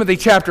 1 Timothy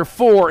chapter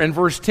 4 and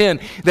verse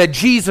 10, that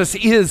Jesus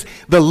is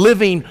the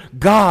living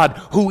God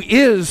who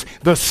is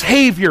the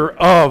Savior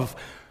of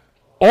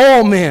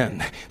all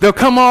men. They'll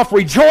come off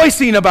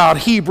rejoicing about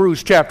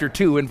Hebrews chapter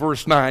 2 and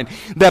verse 9,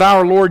 that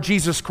our Lord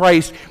Jesus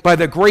Christ, by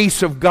the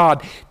grace of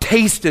God,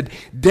 tasted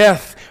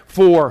death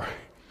for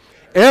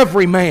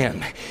every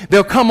man.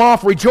 They'll come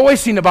off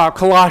rejoicing about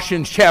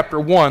Colossians chapter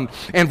 1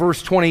 and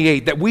verse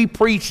 28, that we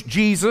preach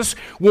Jesus,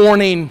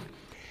 warning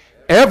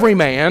every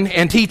man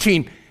and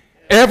teaching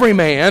every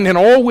man in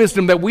all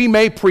wisdom, that we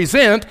may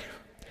present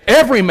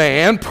every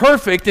man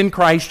perfect in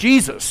Christ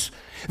Jesus.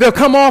 They'll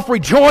come off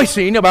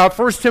rejoicing about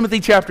 1 Timothy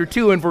chapter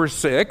 2 and verse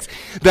 6,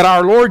 that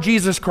our Lord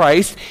Jesus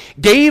Christ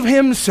gave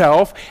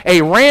himself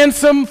a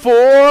ransom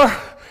for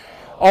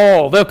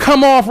all. They'll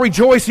come off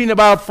rejoicing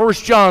about 1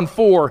 John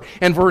 4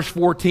 and verse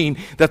 14,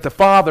 that the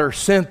Father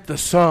sent the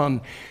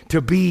Son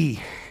to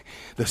be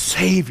the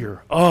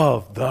Savior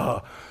of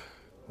the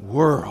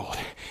world.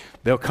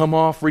 They'll come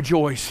off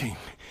rejoicing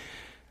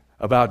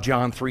about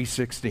John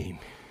 3:16.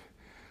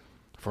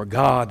 For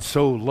God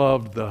so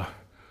loved the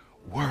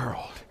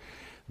world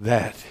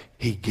that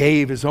he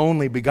gave his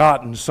only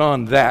begotten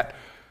Son, that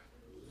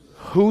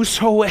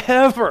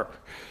whosoever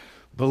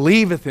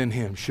believeth in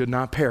him should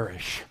not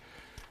perish,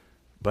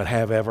 but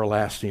have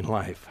everlasting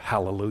life.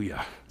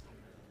 Hallelujah.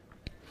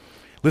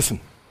 Listen,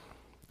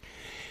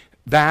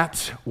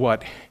 that's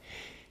what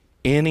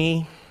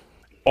any,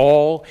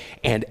 all,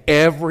 and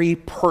every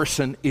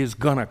person is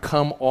going to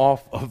come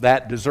off of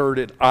that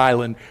deserted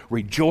island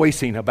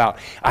rejoicing about.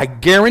 I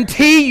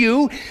guarantee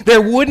you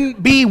there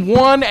wouldn't be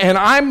one, and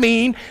I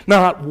mean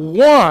not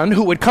one,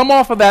 who would come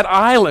off of that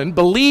island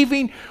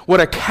believing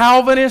what a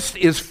Calvinist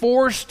is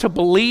forced to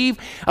believe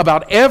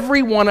about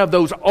every one of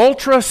those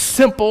ultra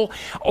simple,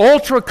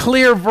 ultra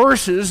clear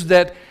verses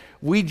that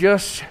we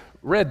just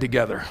read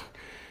together.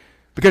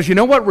 Because you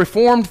know what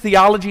Reformed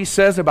theology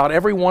says about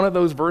every one of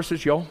those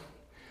verses, y'all?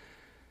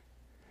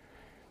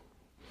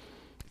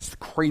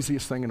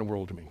 craziest thing in the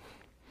world to me.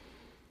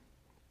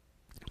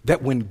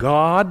 That when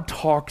God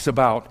talks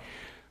about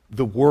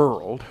the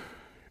world,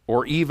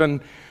 or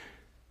even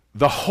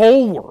the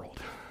whole world,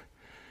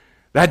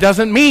 that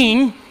doesn't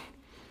mean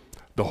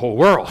the whole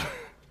world.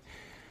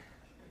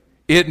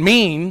 It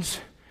means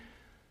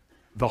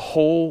the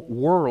whole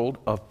world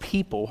of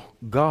people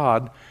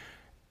God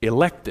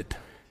elected.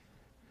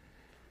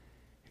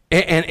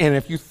 And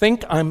if you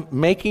think I'm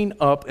making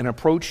up an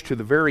approach to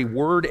the very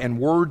word and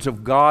words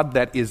of God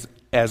that is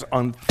as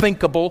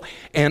unthinkable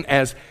and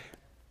as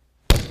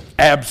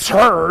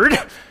absurd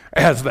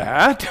as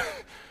that,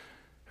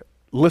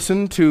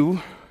 listen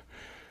to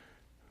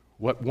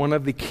what one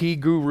of the key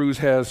gurus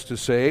has to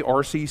say,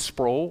 R.C.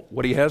 Sproul,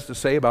 what he has to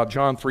say about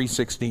John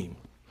 3:16.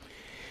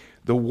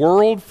 The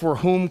world for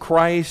whom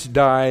Christ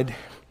died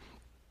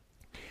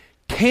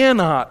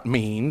cannot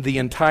mean the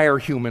entire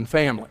human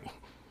family.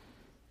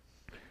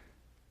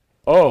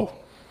 Oh.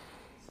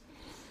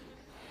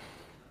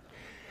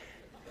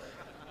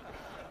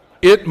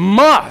 It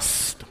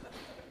must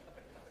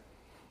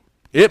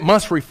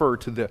refer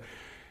to the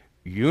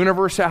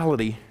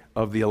universality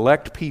of the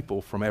elect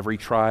people from every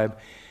tribe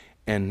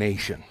and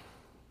nation.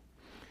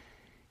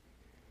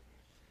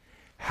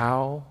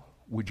 How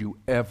would you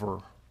ever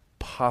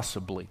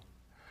possibly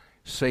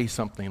say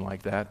something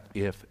like that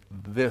if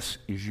this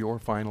is your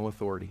final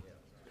authority?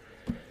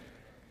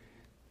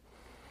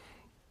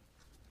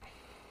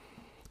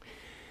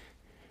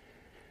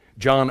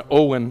 John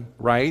Owen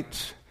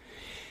writes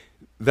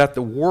that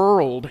the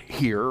world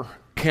here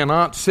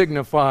cannot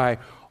signify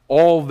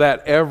all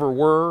that ever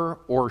were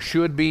or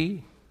should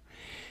be,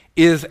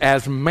 is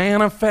as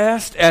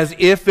manifest as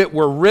if it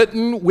were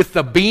written with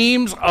the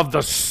beams of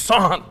the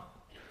sun.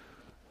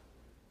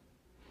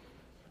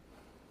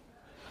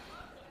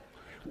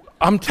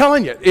 I'm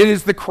telling you, it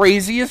is the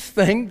craziest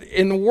thing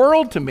in the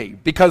world to me,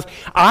 because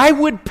I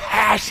would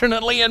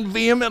passionately and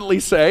vehemently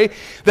say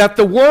that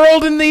the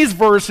world in these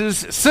verses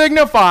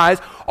signifies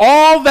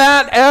all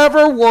that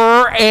ever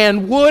were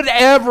and would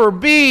ever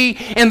be,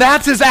 and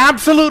that's as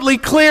absolutely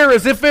clear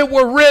as if it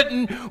were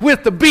written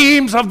with the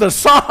beams of the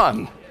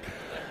sun.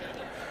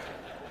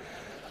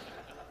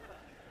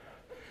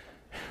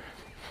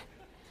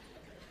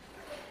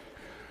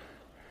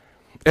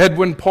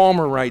 Edwin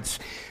Palmer writes,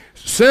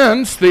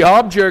 since the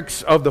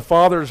objects of the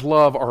Father's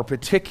love are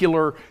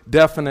particular,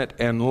 definite,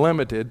 and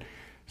limited,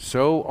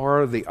 so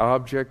are the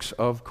objects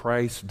of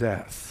Christ's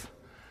death.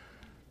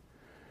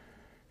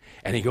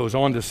 And he goes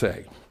on to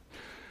say,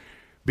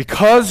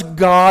 because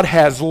God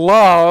has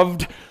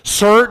loved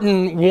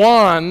certain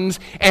ones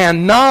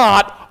and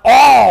not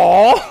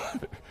all,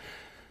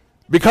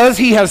 because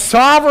he has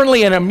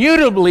sovereignly and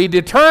immutably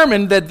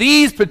determined that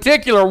these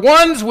particular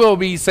ones will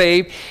be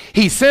saved,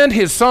 he sent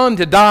his Son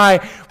to die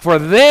for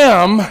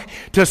them,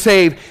 to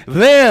save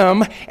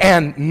them,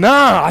 and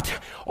not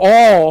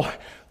all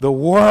the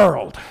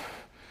world.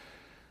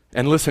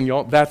 And listen,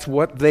 y'all, that's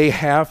what they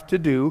have to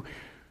do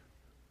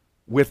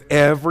with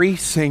every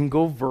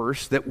single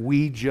verse that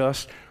we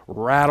just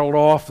rattled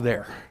off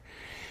there.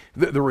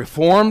 The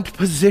Reformed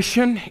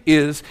position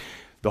is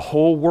the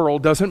whole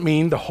world doesn't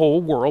mean the whole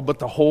world, but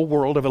the whole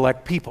world of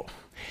elect people.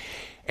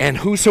 And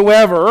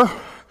whosoever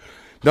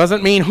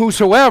doesn't mean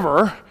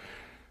whosoever,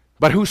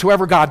 but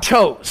whosoever God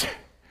chose.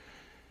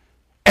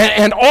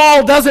 And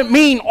all doesn't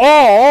mean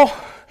all,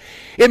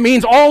 it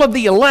means all of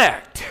the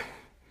elect.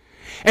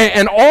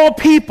 And all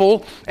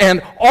people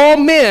and all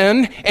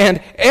men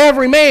and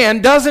every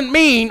man doesn't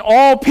mean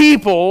all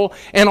people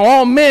and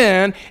all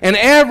men and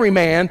every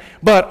man,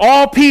 but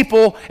all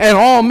people and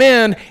all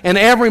men and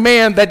every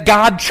man that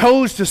God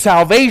chose to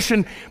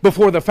salvation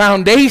before the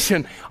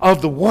foundation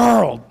of the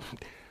world.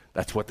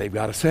 That's what they've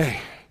got to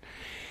say.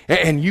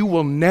 And you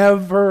will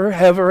never,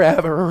 ever,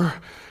 ever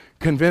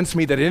convince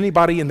me that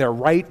anybody in their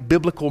right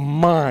biblical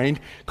mind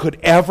could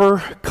ever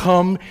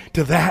come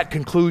to that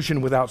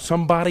conclusion without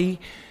somebody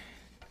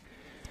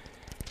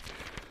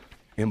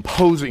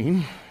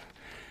imposing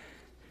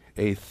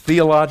a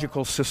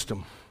theological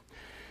system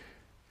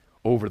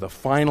over the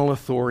final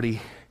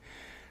authority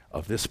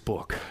of this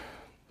book.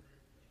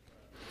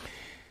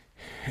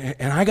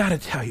 And I got to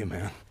tell you,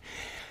 man,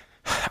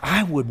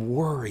 I would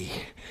worry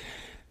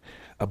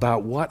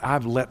about what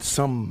I've let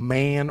some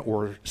man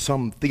or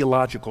some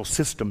theological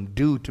system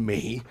do to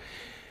me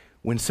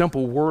when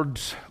simple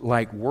words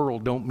like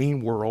world don't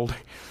mean world.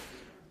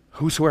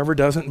 Whosoever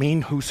doesn't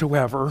mean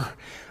whosoever.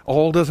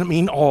 All doesn't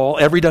mean all.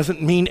 Every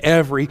doesn't mean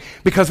every.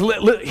 Because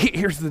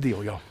here's the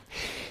deal, y'all.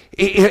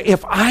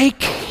 If I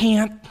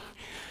can't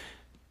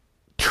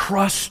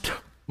trust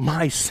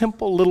my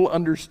simple little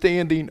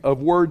understanding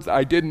of words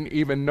I didn't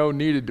even know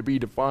needed to be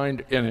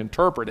defined and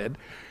interpreted,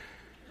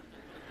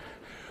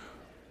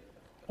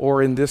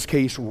 or in this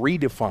case,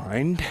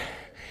 redefined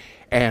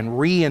and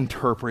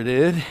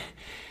reinterpreted,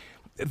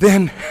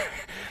 then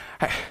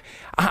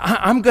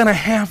I'm going to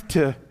have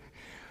to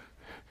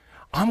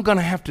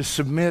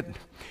submit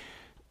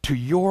to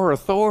your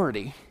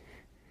authority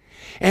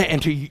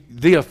and to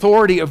the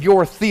authority of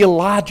your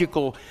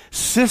theological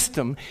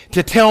system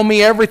to tell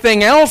me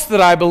everything else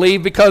that I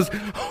believe, because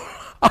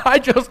I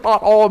just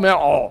thought all meant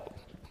all.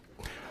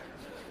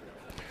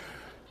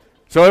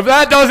 So if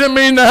that doesn't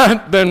mean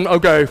that, then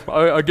okay,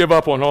 I give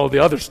up on all the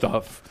other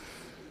stuff.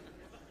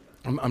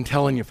 I'm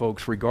telling you,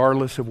 folks,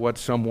 regardless of what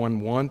someone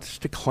wants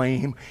to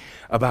claim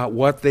about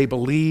what they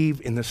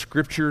believe in the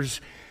Scriptures,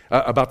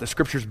 about the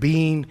Scriptures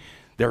being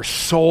their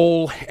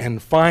sole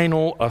and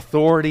final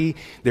authority,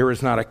 there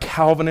is not a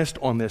Calvinist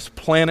on this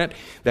planet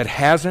that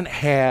hasn't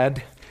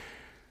had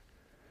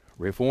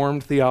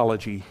Reformed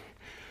theology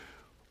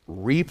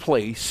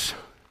replace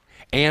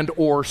and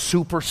or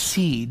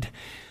supersede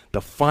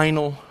the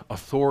final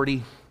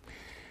authority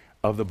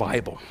of the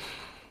Bible.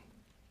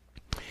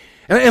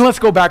 And let's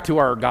go back to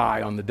our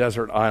guy on the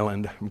desert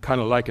island. I'm kind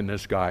of liking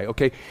this guy,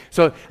 okay?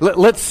 So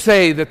let's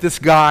say that this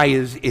guy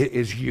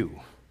is you,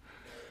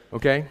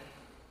 okay?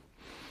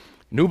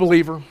 New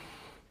believer,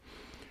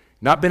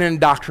 not been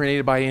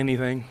indoctrinated by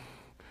anything,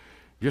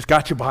 just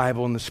got your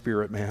Bible and the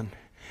Spirit, man.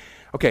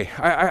 Okay,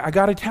 I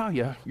got to tell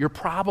you, you're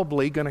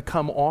probably going to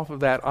come off of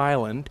that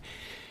island,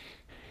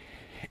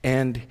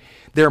 and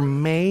there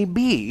may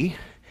be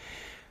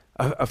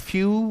a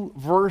few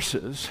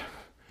verses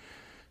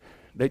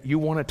that you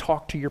want to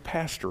talk to your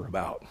pastor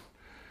about.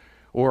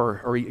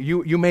 Or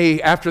you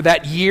may, after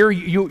that year,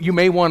 you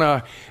may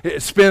want to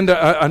spend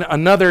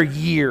another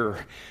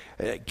year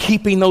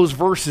keeping those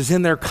verses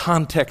in their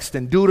context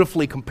and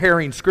dutifully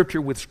comparing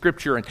Scripture with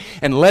Scripture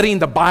and letting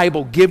the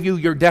Bible give you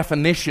your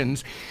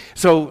definitions.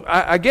 So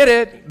I get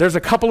it. There's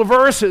a couple of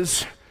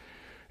verses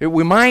that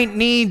we might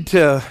need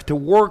to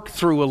work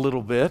through a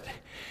little bit.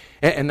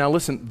 And now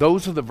listen,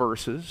 those are the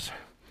verses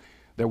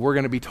that we're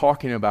going to be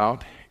talking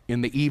about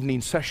in the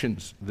evening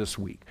sessions this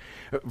week.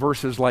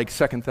 Verses like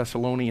 2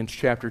 Thessalonians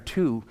chapter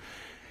 2,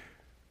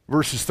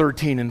 verses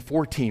 13 and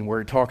 14,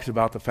 where it talks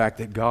about the fact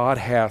that God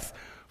hath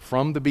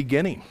from the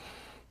beginning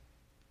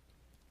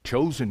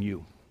chosen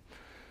you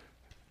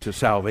to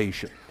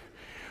salvation.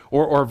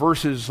 Or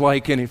verses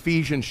like in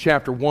Ephesians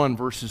chapter 1,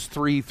 verses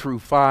 3 through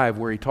 5,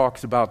 where he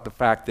talks about the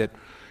fact that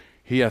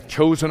he hath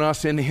chosen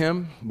us in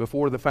him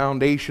before the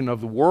foundation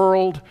of the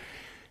world,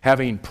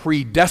 having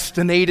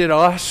predestinated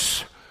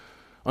us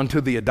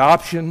unto the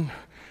adoption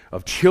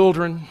of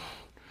children.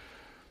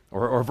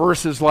 Or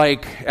verses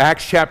like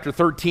Acts chapter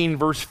 13,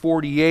 verse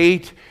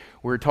 48,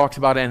 where it talks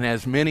about, and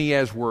as many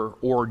as were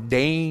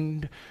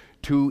ordained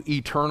to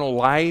eternal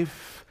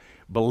life,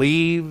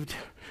 believed.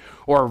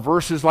 Or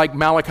verses like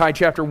Malachi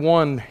chapter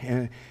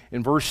 1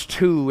 in verse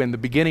 2 and the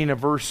beginning of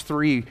verse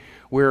 3,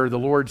 where the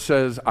Lord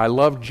says, I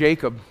loved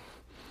Jacob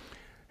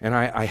and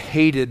I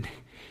hated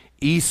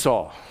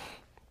Esau.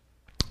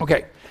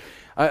 Okay,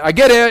 I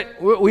get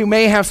it. We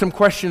may have some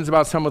questions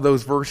about some of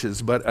those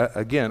verses, but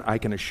again, I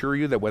can assure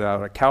you that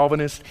without a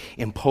Calvinist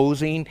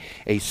imposing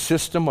a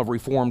system of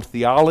Reformed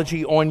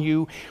theology on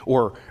you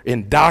or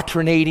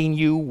indoctrinating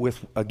you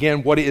with,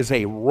 again, what is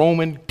a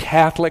Roman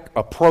Catholic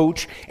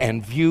approach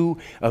and view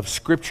of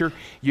Scripture,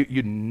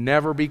 you'd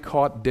never be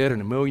caught dead in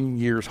a million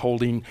years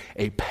holding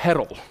a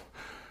pedal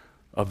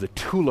of the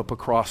tulip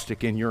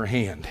acrostic in your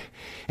hand.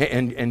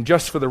 And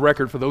just for the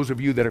record, for those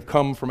of you that have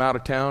come from out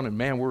of town, and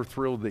man, we're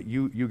thrilled that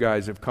you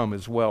guys have come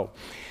as well.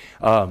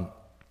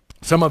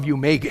 Some of you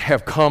may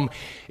have come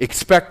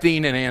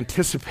expecting and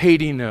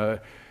anticipating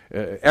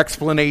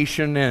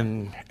explanation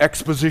and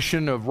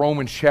exposition of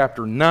Romans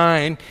chapter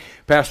 9.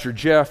 Pastor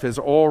Jeff has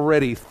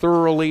already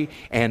thoroughly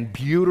and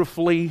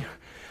beautifully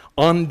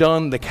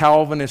undone the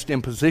Calvinist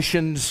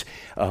impositions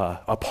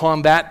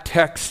upon that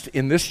text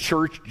in this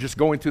church, just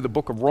going through the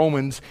book of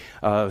Romans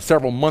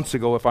several months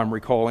ago, if I'm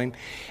recalling.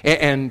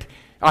 And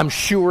I'm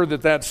sure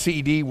that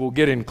CD will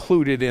get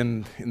included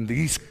in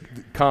these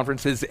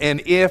conferences.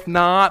 And if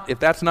not, if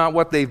that's not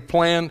what they've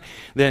planned,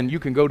 then you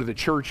can go to the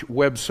church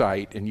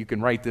website and you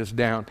can write this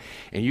down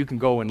and you can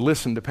go and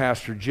listen to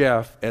Pastor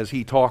Jeff as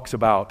he talks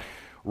about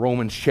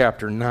Romans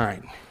chapter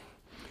 9.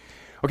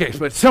 Okay,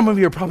 but some of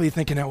you are probably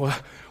thinking, well,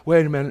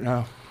 wait a minute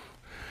now.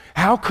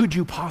 How could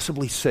you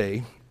possibly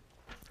say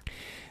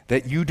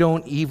that you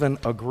don't even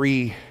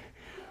agree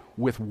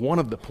with one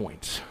of the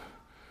points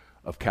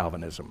of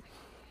Calvinism?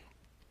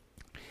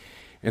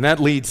 And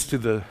that leads to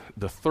the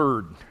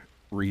third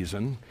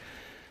reason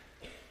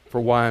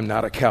for why I'm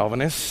not a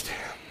Calvinist.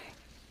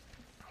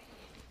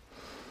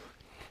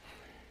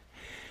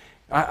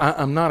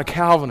 I'm not a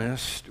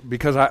Calvinist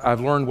because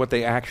I've learned what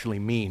they actually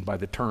mean by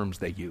the terms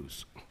they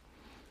use.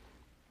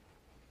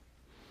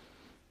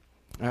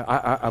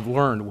 I've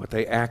learned what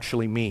they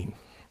actually mean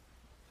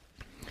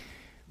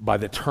by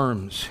the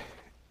terms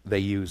they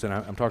use. And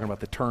I'm talking about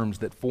the terms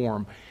that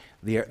form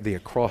the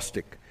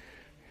acrostic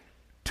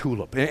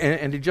tulip.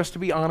 And just to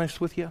be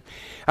honest with you,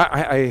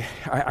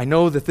 I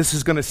know that this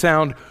is going to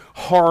sound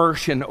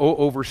harsh and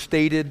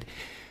overstated.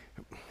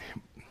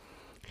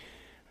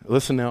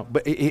 Listen now,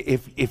 but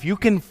if you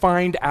can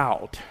find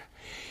out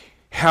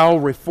how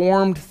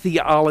Reformed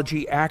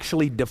theology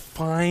actually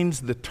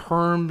defines the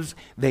terms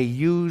they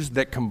use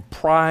that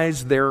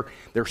comprise their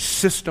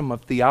system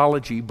of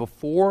theology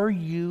before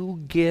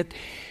you get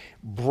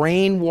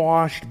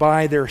brainwashed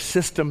by their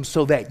system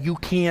so that you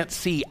can't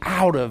see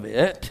out of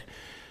it,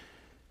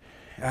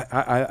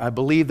 I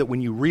believe that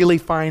when you really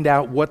find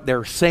out what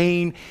they're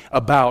saying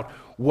about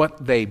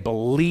what they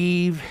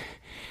believe,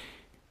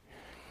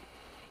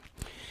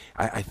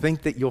 I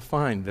think that you'll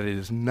find that it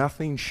is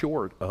nothing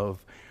short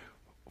of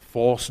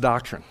false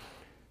doctrine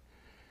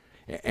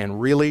and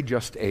really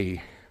just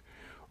a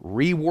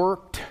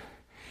reworked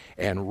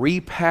and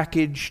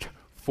repackaged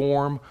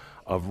form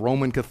of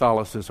Roman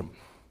Catholicism.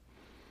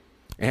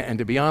 And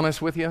to be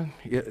honest with you,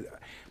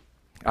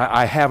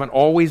 I haven't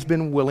always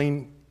been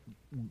willing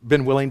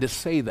to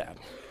say that.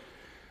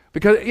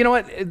 Because, you know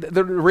what,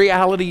 the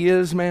reality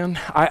is, man,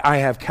 I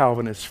have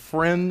Calvinist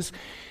friends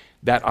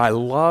that I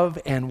love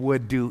and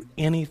would do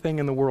anything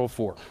in the world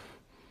for.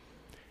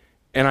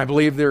 And I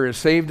believe they're as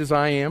saved as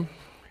I am.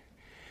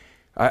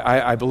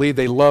 I believe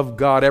they love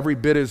God every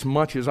bit as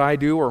much as I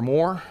do or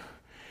more.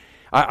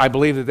 I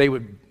believe that they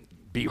would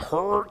be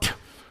hurt.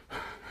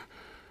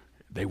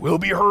 They will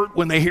be hurt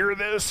when they hear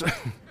this.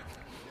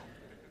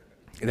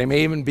 They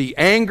may even be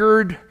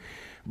angered.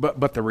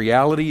 But the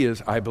reality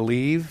is, I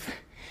believe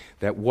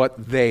that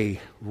what they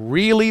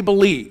really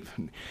believe,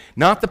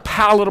 not the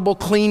palatable,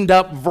 cleaned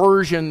up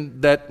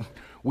version that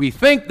we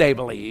think they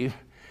believe,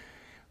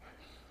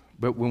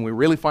 but when we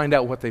really find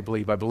out what they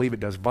believe, I believe it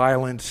does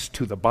violence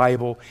to the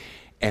Bible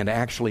and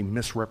actually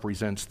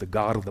misrepresents the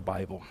God of the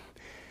Bible.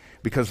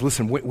 Because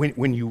listen,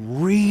 when you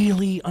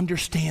really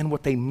understand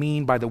what they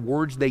mean by the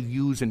words they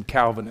use in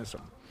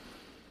Calvinism,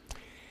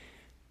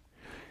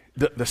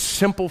 the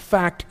simple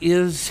fact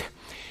is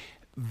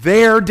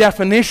their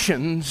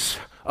definitions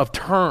of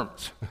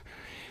terms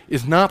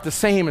is not the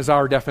same as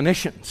our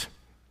definitions.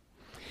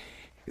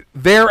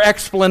 Their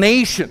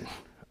explanation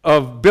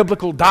of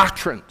biblical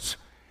doctrines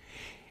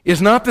is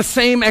not the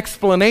same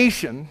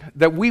explanation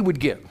that we would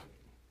give.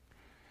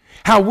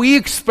 How we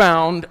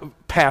expound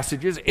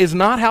passages is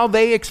not how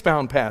they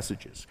expound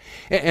passages.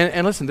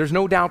 And listen, there's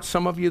no doubt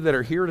some of you that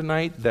are here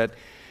tonight that,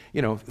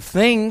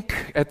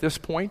 think at this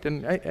point,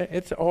 and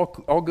it's all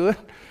good,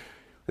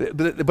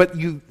 but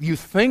you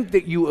think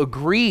that you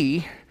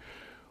agree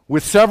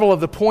with several of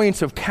the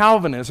points of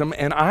Calvinism,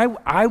 and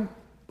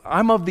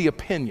I'm of the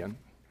opinion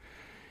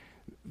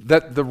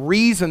that the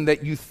reason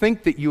that you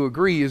think that you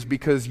agree is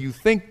because you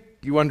think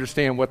you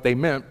understand what they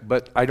meant,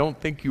 but I don't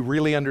think you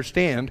really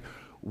understand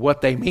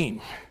what they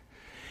mean.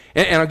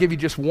 And I'll give you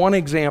just one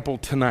example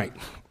tonight,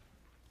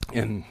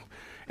 and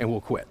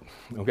we'll quit,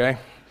 okay?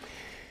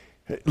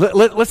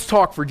 Let's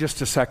talk for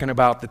just a second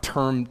about the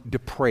term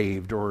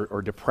depraved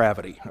or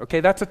depravity. Okay,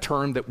 that's a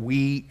term that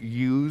we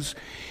use.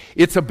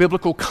 It's a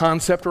biblical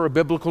concept or a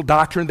biblical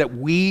doctrine that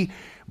we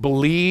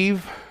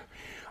believe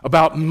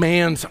about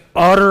man's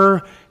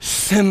utter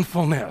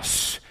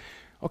sinfulness.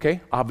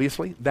 Okay,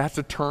 obviously, that's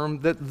a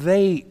term that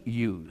they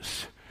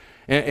use.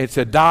 It's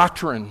a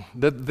doctrine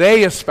that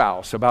they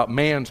espouse about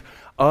man's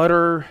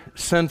utter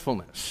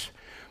sinfulness.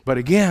 But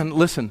again,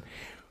 listen,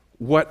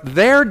 what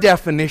their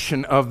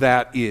definition of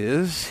that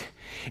is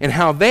and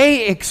how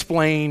they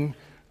explain,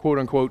 quote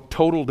unquote,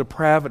 total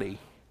depravity.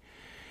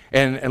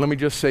 And let me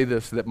just say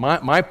this, that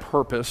my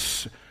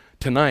purpose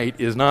tonight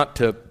is not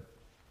to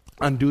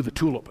undo the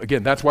tulip.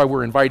 Again, that's why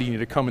we're inviting you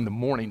to come in the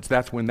mornings.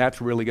 That's when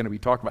that's really going to be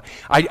talked about.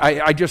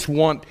 I just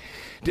want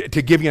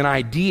to give you an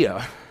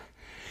idea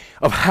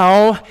of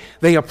how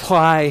they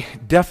apply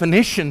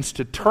definitions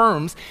to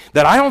terms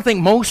that I don't think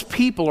most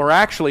people are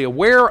actually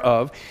aware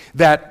of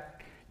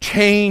that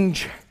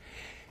change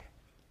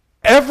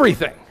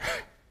everything.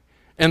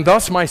 And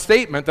thus my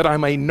statement that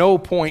I'm a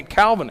no-point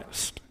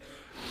Calvinist.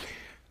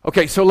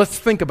 Okay, so let's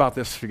think about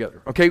this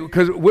together. Okay,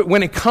 because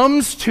when it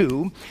comes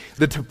to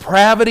the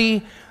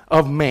depravity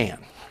of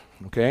man,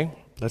 okay,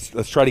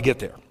 let's try to get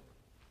there.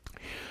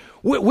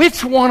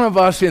 Which one of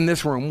us in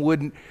this room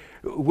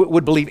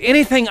would believe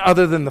anything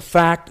other than the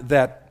fact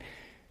that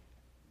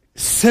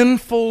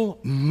sinful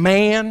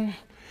man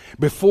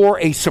before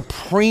a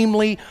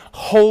supremely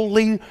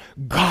holy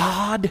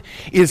God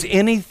is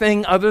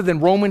anything other than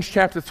Romans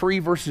chapter 3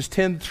 verses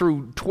 10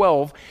 through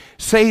 12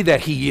 say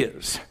that he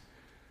is?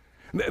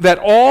 That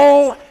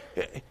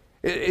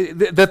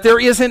there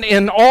isn't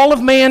in all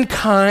of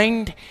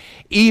mankind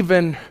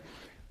even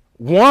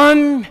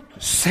one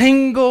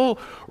single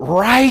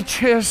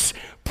righteous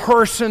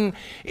person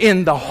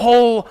in the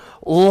whole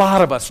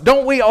lot of us.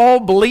 Don't we all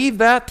believe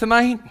that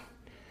tonight?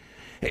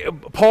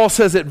 Paul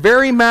says it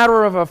very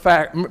matter of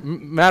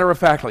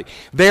factly.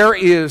 There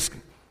is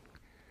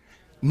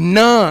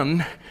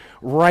none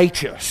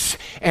righteous.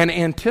 And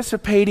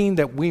anticipating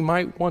that we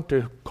might want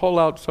to call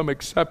out some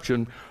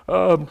exception,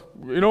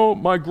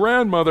 my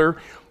grandmother,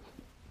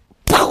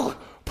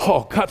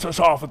 Paul cuts us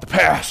off at the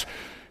pass,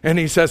 and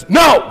he says,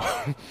 no,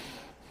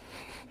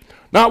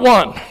 not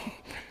one.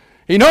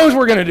 He knows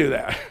we're going to do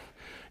that.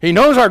 He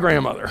knows our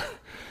grandmother.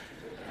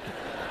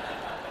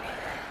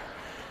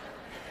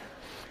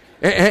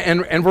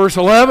 And verse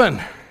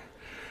 11,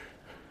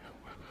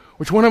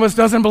 which one of us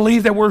doesn't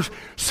believe that we're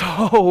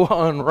so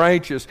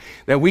unrighteous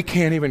that we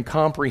can't even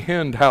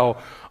comprehend how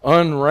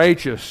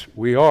unrighteous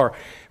we are?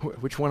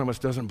 Which one of us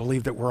doesn't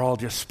believe that we're all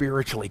just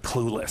spiritually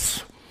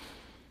clueless?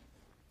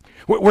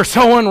 We're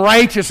so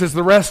unrighteous, as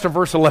the rest of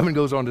verse 11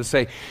 goes on to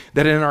say,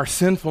 that in our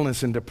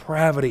sinfulness and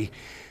depravity,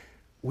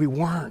 we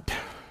weren't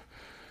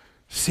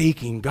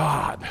seeking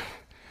God.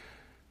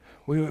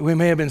 We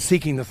may have been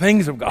seeking the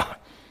things of God.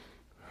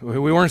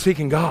 We weren't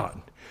seeking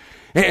God.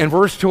 And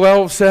verse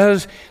 12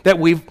 says that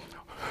we've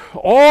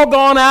all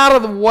gone out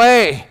of the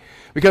way,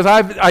 because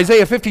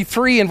Isaiah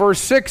 53 and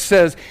verse 6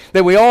 says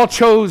that we all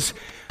chose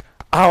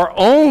our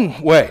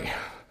own way,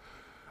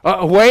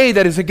 a way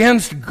that is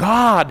against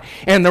God.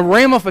 And the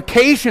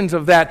ramifications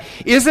of that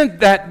isn't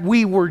that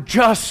we were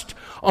just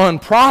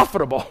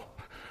unprofitable.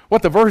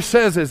 What the verse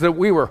says is that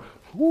we were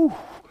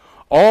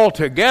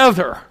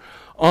altogether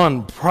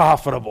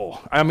unprofitable.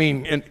 I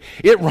mean,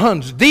 it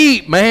runs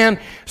deep, man.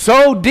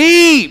 So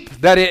deep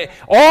that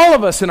all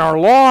of us in our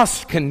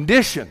lost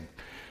condition,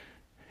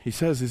 he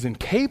says, is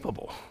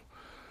incapable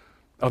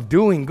of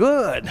doing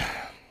good.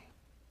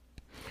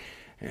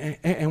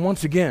 And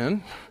once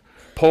again,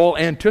 Paul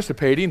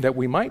anticipating that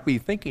we might be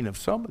thinking of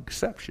some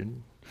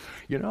exception.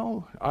 You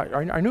know,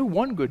 I knew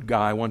one good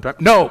guy one time.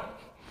 No,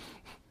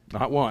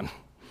 not one.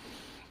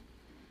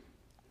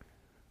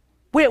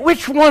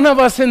 Which one of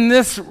us in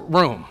this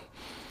room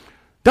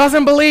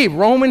doesn't believe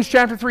Romans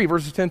chapter 3,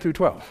 verses 10 through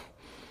 12?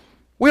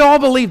 We all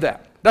believe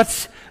that.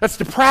 That's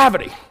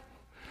depravity.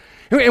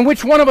 And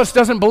which one of us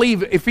doesn't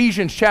believe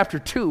Ephesians chapter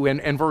 2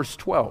 and verse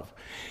 12?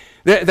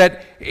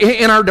 That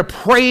in our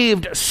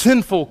depraved,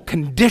 sinful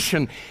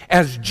condition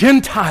as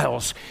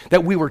Gentiles,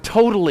 that we were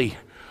totally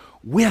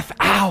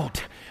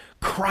without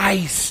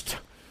Christ.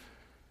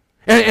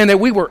 And that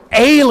we were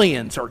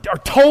aliens or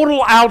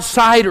total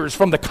outsiders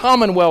from the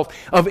commonwealth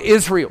of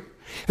Israel.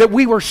 That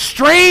we were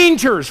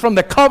strangers from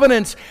the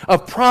covenants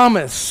of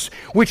promise,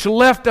 which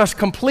left us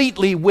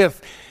completely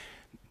with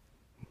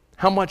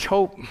how much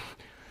hope?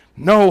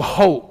 No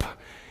hope.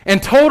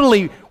 And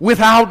totally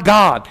without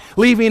God,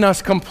 leaving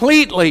us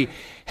completely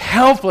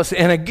helpless.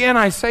 And again,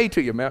 I say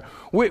to you, man,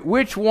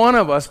 which one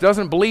of us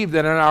doesn't believe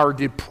that in our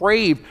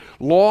depraved,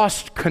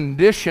 lost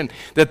condition,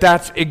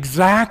 that's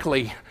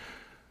exactly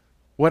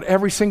what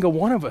every single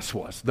one of us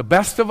was, the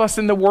best of us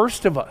and the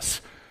worst of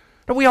us?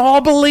 But we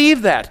all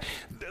believe that.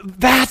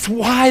 That's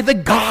why the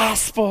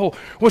gospel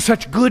was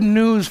such good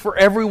news for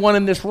everyone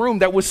in this room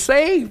that was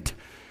saved.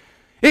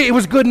 It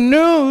was good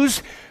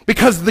news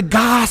because the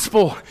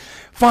gospel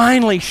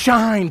finally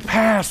shined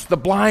past the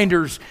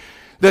blinders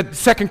that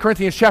 2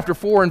 Corinthians chapter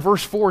 4 and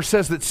verse 4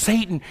 says that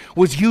Satan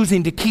was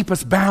using to keep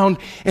us bound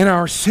in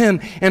our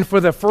sin. And for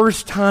the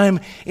first time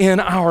in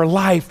our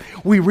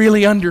life, we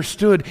really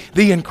understood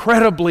the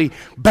incredibly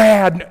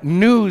bad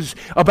news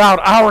about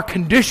our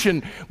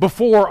condition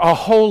before a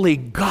holy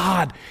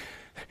God,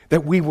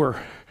 that we were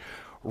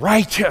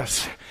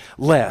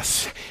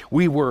righteous-less,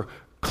 we were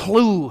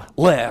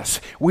clueless,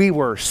 we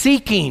were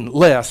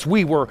seeking-less,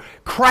 we were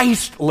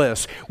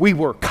Christ-less, we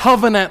were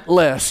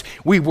covenant-less,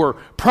 we were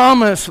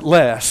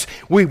promise-less,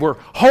 we were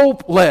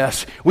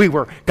hopeless, we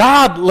were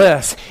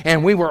godless,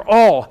 and we were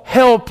all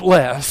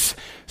helpless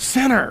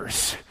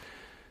sinners.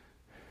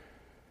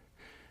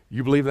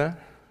 You believe that?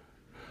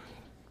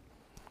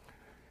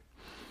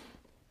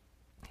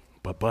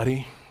 But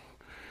buddy,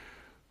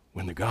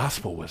 when the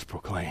gospel was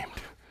proclaimed,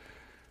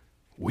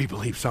 we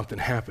believe something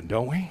happened,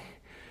 don't we?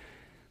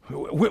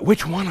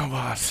 Which one of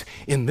us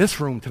in this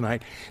room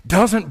tonight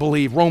doesn't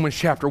believe Romans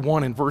chapter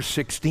 1 and verse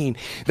 16,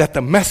 that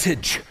the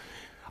message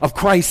of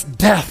Christ's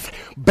death,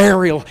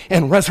 burial,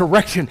 and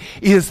resurrection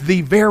is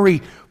the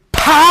very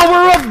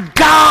power of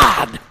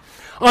God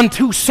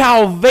unto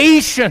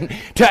salvation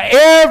to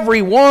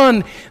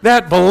everyone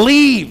that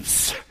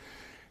believes?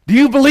 Do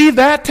you believe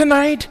that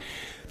tonight?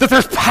 That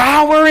there's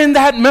power in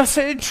that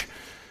message?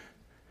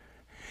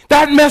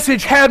 That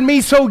message had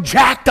me so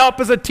jacked up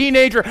as a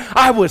teenager,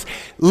 I was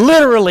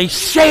literally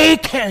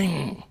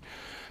shaking,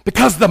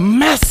 because the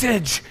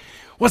message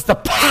was the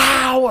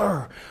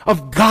power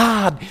of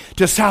God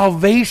to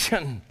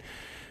salvation.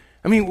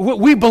 I mean,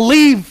 we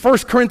believe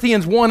 1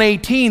 Corinthians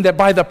 1:18 that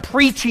by the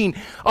preaching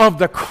of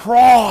the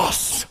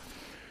cross,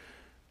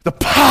 the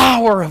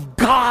power of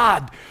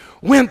God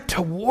went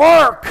to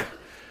work.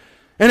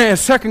 And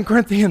as 2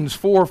 Corinthians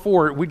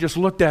 4:4, we just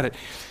looked at it.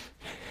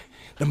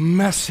 The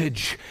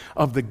message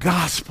of the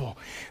gospel,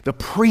 the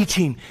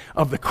preaching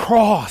of the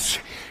cross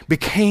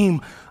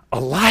became a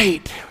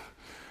light.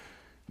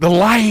 The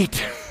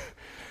light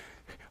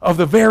of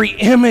the very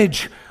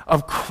image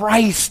of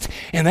Christ.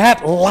 And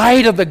that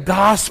light of the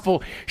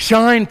gospel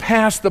shined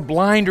past the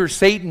blinders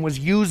Satan was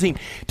using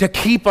to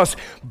keep us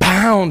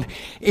bound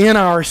in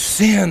our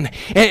sin.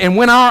 And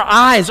when our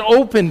eyes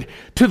opened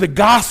to the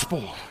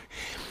gospel,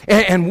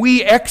 and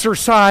we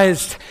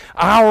exercised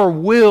our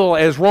will,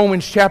 as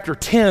Romans chapter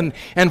 10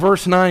 and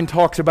verse 9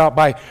 talks about,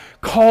 by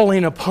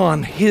calling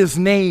upon His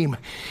name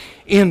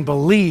in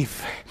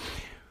belief.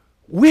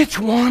 Which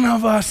one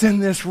of us in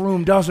this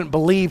room doesn't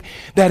believe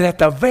that at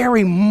the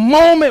very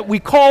moment we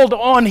called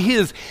on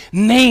His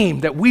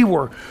name, that we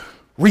were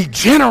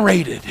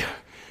regenerated,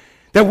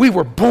 that we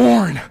were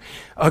born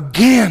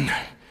again?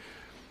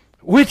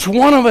 Which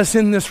one of us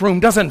in this room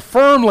doesn't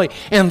firmly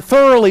and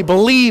thoroughly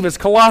believe, as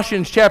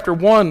Colossians chapter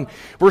 1,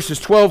 verses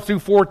 12 through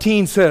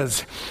 14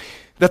 says,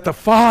 that the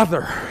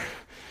Father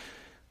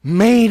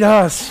made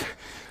us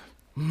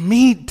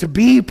meet to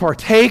be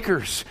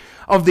partakers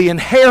of the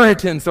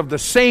inheritance of the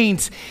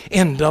saints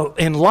in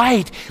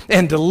light,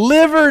 and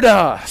delivered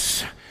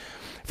us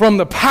from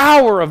the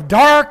power of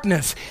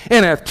darkness,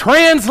 and hath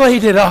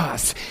translated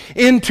us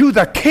into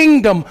the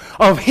kingdom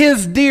of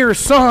His dear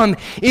Son,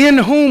 in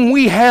whom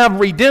we have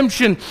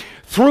redemption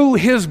through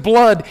His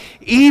blood,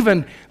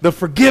 even the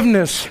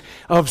forgiveness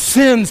of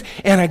sins.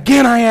 And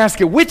again I ask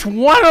you, which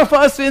one of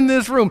us in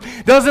this room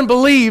doesn't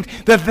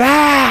believe that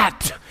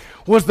that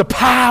was the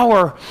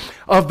power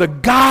of the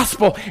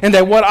gospel, and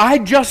that what I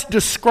just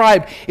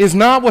described is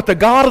not what the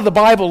God of the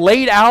Bible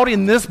laid out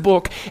in this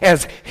book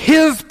as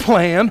His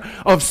plan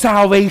of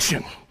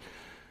salvation?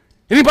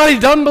 Anybody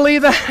doesn't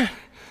believe that?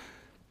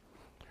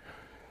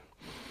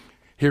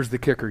 Here's the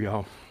kicker,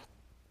 y'all.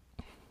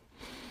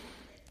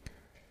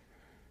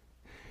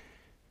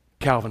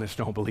 Calvinists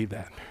don't believe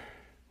that.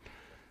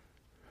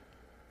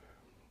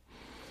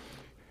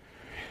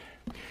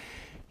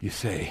 You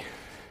say,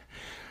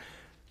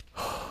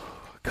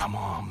 come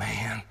on,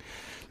 man.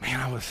 Man,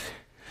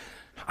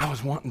 I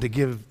was wanting to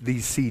give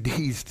these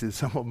CDs to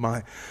some of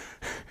my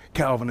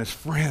Calvinist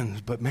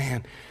friends, but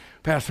man,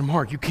 Pastor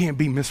Mark, you can't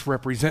be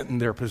misrepresenting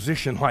their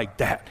position like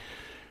that.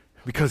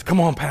 Because, come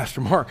on, Pastor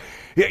Mark,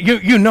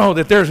 you know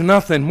that there's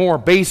nothing more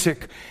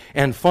basic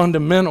and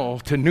fundamental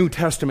to New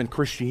Testament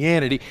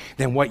Christianity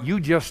than what you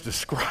just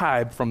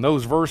described from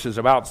those verses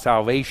about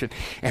salvation,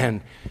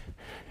 and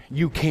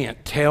you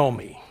can't tell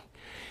me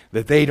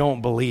that they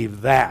don't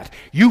believe that.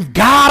 You've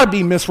got to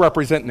be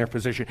misrepresenting their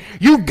position.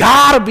 You've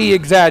got to be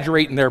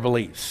exaggerating their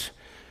beliefs.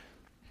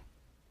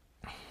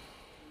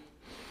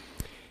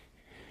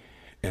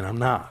 And I'm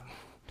not.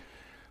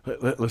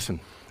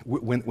 Listen,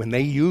 when they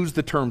use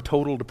the term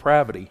total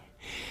depravity,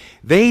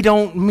 they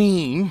don't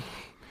mean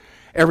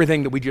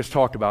everything that we just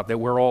talked about, that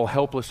we're all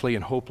helplessly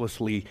and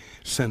hopelessly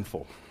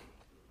sinful.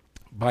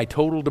 By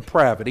total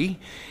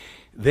depravity,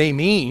 they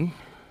mean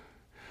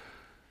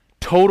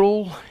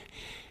total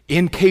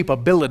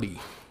incapability.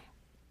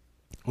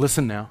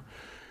 Listen now.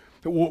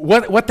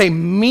 What they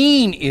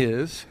mean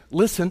is,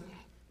 listen,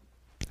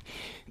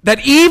 that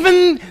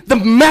even the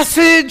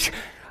message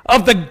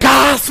of the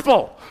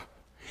gospel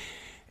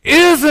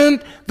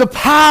isn't the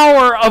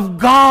power of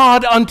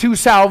God unto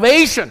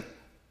salvation.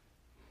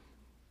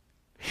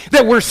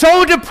 That we're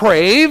so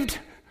depraved,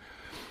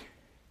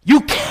 you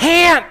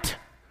can't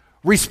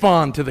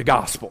respond to the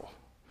gospel.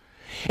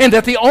 And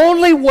that the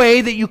only way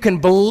that you can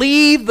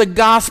believe the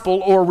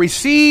gospel or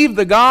receive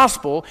the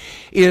gospel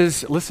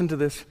is, listen to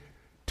this,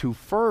 to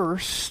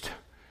first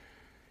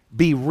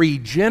be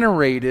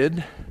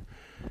regenerated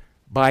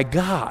by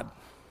God.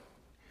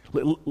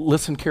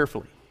 Listen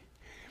carefully.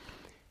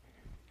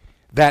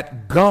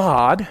 That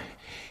God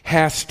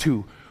has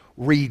to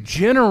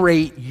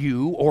regenerate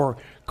you or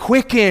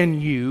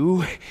quicken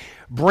you,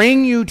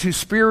 bring you to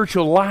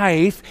spiritual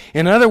life.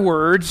 In other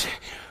words,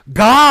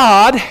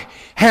 God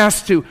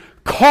has to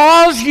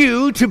cause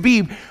you to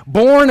be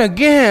born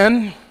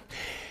again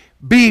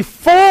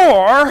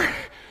before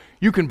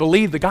you can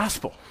believe the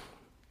gospel.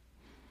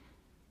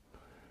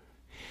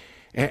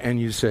 And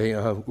you say,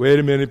 wait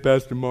a minute,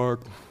 Pastor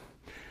Mark.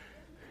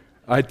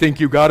 I think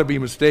you got to be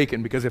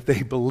mistaken, because if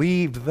they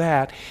believed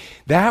that,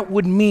 that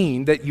would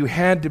mean that you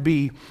had to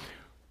be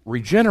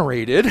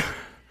regenerated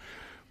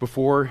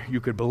before you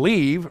could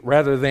believe,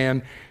 rather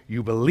than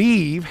you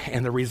believe,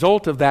 and the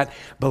result of that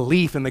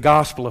belief in the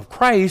gospel of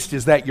Christ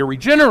is that you're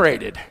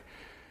regenerated.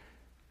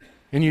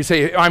 And you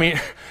say,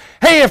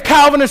 hey, if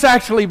Calvinists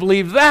actually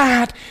believe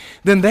that,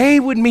 then they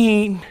would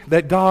mean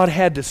that God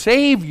had to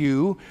save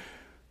you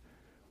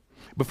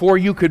before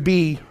you could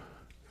be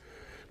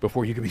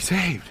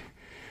saved.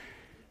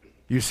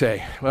 You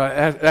say,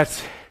 well,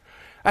 that's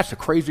the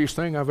craziest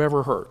thing I've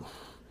ever heard.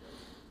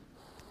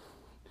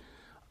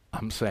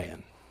 I'm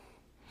saying.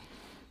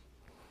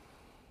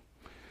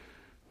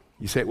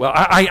 You say, well,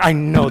 I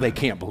know they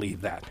can't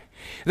believe that.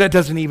 That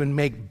doesn't even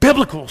make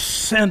biblical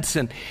sense.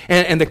 And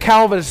the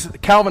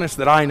Calvinists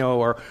that I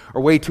know are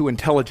way too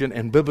intelligent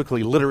and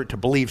biblically literate to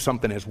believe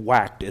something as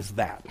whacked as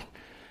that.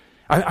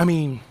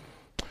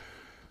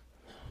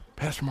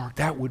 Pastor Mark,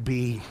 that would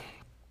be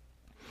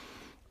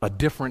a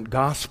different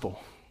gospel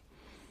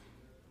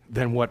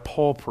than what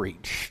Paul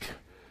preached,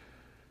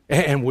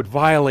 and would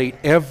violate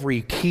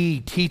every key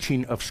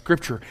teaching of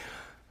Scripture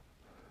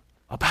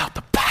about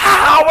the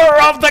power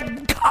of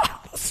the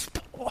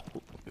gospel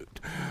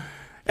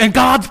and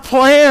God's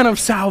plan of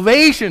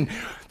salvation.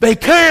 They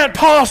can't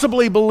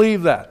possibly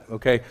believe that.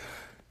 Okay,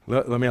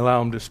 let me allow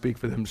them to speak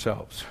for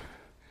themselves.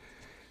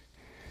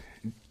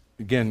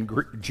 Again,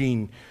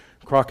 Gene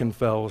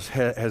Krockenfels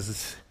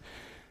has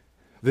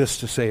this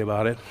to say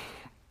about it.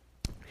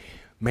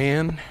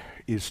 Man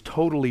is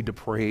totally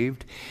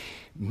depraved,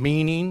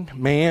 meaning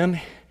man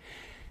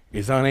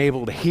is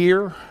unable to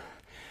hear,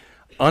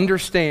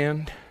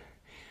 understand,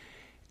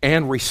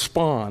 and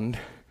respond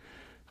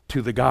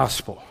to the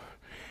gospel.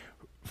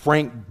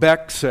 Frank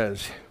Beck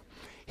says,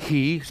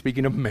 he,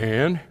 speaking of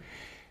man,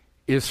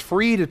 is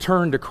free to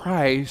turn to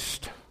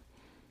Christ,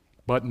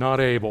 but not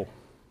able.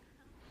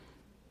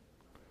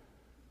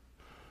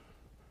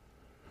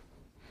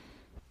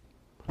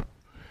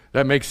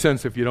 That makes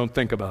sense if you don't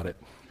think about it.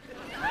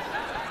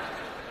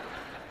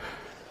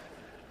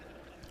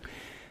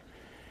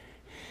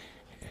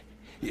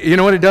 You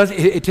know what it does?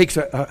 It takes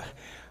a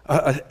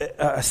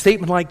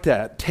statement like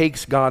that,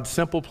 takes God's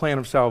simple plan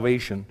of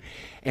salvation,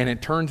 and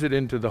it turns it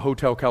into the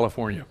Hotel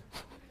California.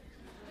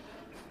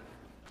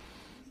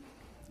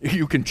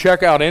 You can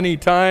check out any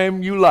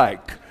time you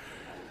like,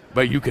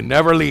 but you can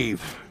never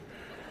leave.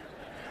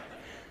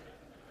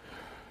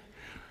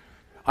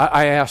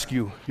 I ask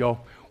you,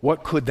 y'all,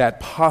 what could that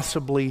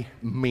possibly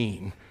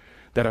mean?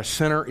 That a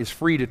sinner is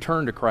free to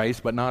turn to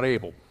Christ, but not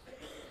able.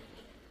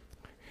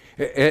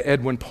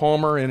 Edwin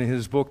Palmer, in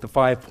his book, The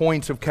 5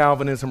 Points of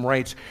Calvinism,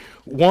 writes,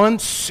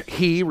 once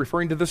he,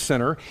 referring to the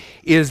sinner,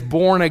 is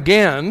born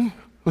again,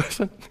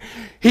 listen,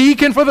 he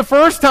can for the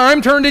first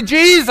time turn to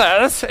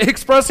Jesus,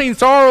 expressing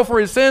sorrow for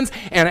his sins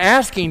and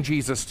asking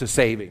Jesus to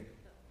save him.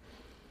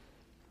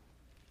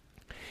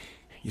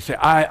 You say,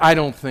 I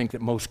don't think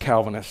that most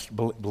Calvinists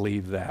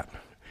believe that.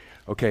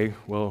 Okay,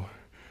 well,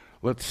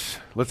 let's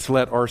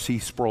let R.C.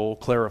 Sproul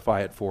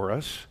clarify it for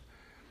us.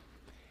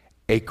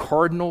 A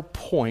cardinal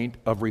point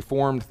of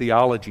Reformed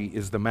theology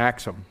is the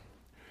maxim: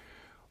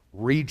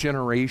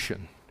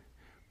 regeneration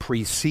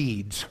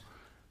precedes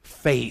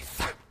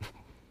faith.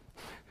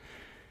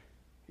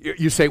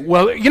 You say,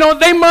 well,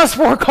 they must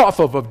work off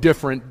of a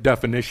different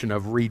definition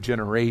of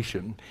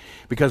regeneration,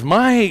 because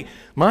my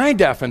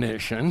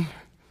definition,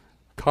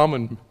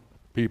 common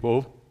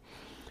people,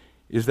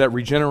 is that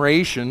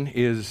regeneration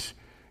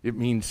it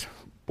means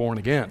born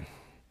again.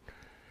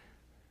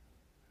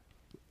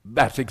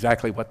 That's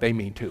exactly what they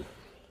mean too.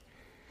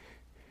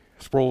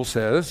 Sproul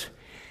says,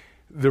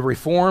 the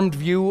Reformed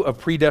view of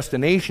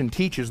predestination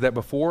teaches that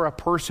before a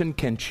person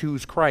can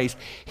choose Christ,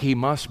 he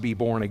must be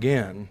born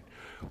again.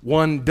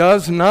 One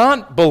does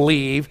not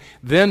believe,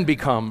 then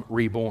become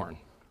reborn.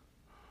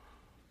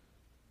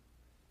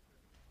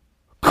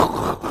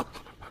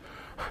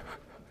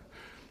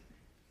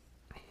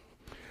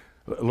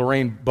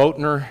 Lorraine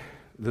Boatner,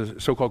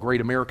 the so-called great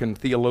American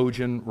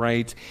theologian,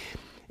 writes,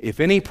 if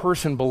any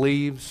person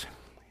believes,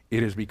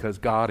 it is because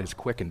God has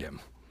quickened him.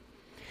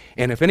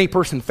 And if any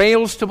person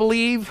fails to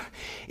believe,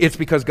 it's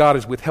because God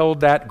has withheld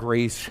that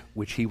grace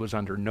which he was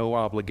under no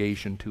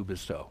obligation to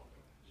bestow.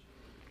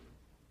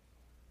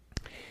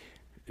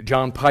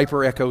 John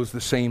Piper echoes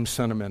the same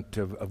sentiment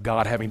of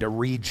God having to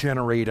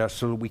regenerate us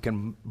so that we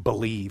can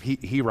believe.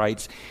 He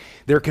writes,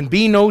 there can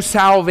be no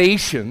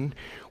salvation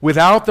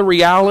without the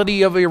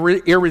reality of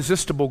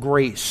irresistible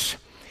grace.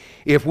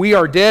 If we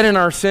are dead in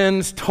our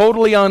sins,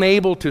 totally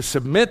unable to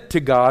submit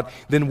to God,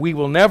 then we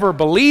will never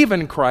believe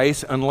in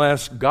Christ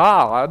unless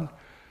God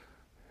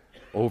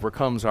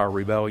overcomes our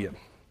rebellion.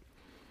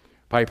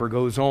 Piper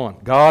goes on,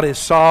 God is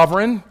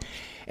sovereign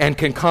and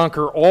can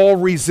conquer all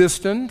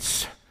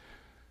resistance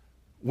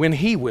when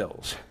He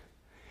wills.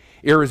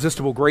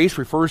 Irresistible grace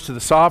refers to the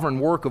sovereign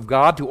work of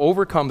God to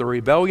overcome the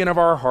rebellion of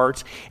our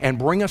hearts and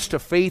bring us to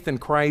faith in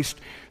Christ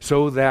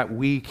so that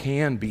we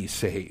can be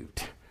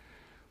saved.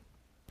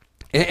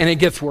 And it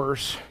gets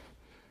worse.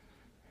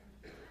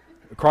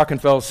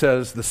 Krockenfeld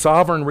says the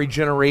sovereign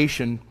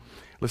regeneration,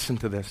 listen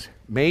to this,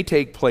 may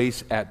take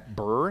place at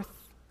birth,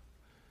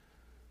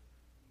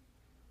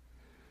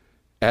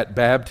 at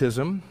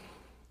baptism,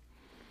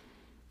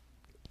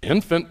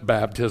 infant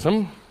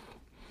baptism,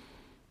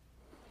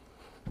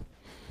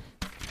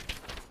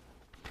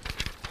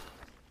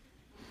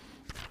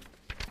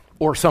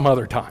 or some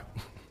other time.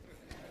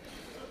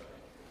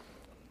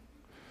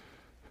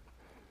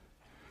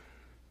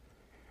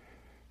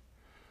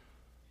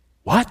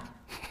 What?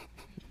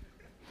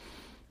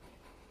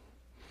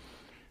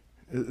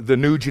 The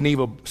New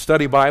Geneva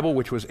Study Bible,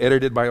 which was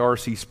edited by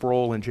R.C.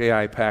 Sproul and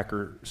J.I.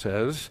 Packer,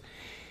 says,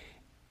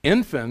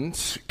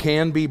 infants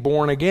can be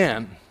born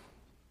again,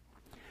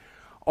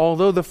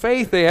 although the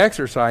faith they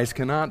exercise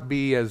cannot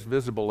be as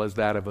visible as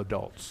that of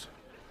adults.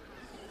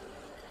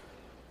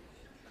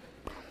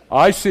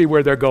 I see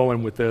where they're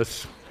going with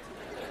this.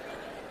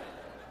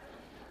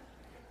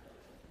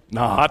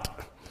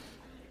 Not.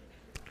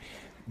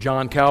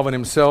 John Calvin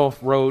himself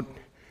wrote,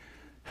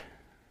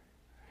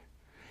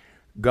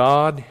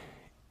 God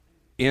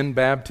in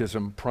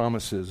baptism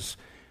promises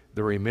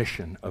the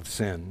remission of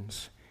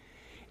sins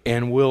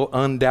and will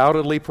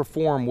undoubtedly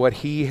perform what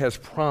He has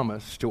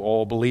promised to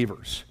all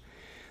believers.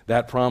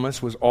 That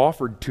promise was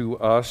offered to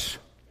us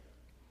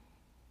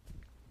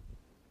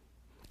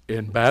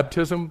in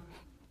baptism.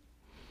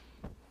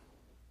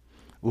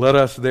 Let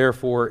us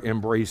therefore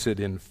embrace it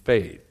in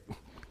faith.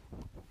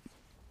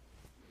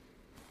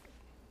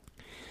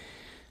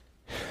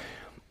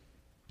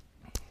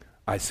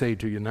 I say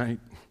to you tonight,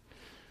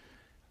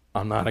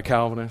 I'm not a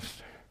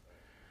Calvinist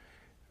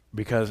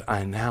because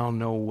I now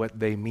know what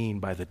they mean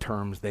by the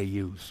terms they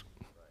use.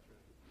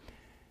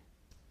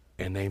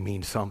 And they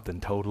mean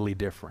something totally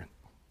different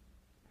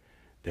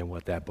than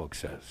what that book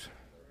says.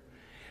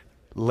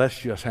 let's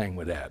just hang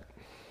with that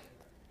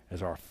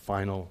as our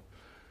final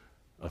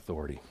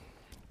authority.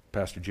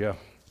 Pastor Jeff.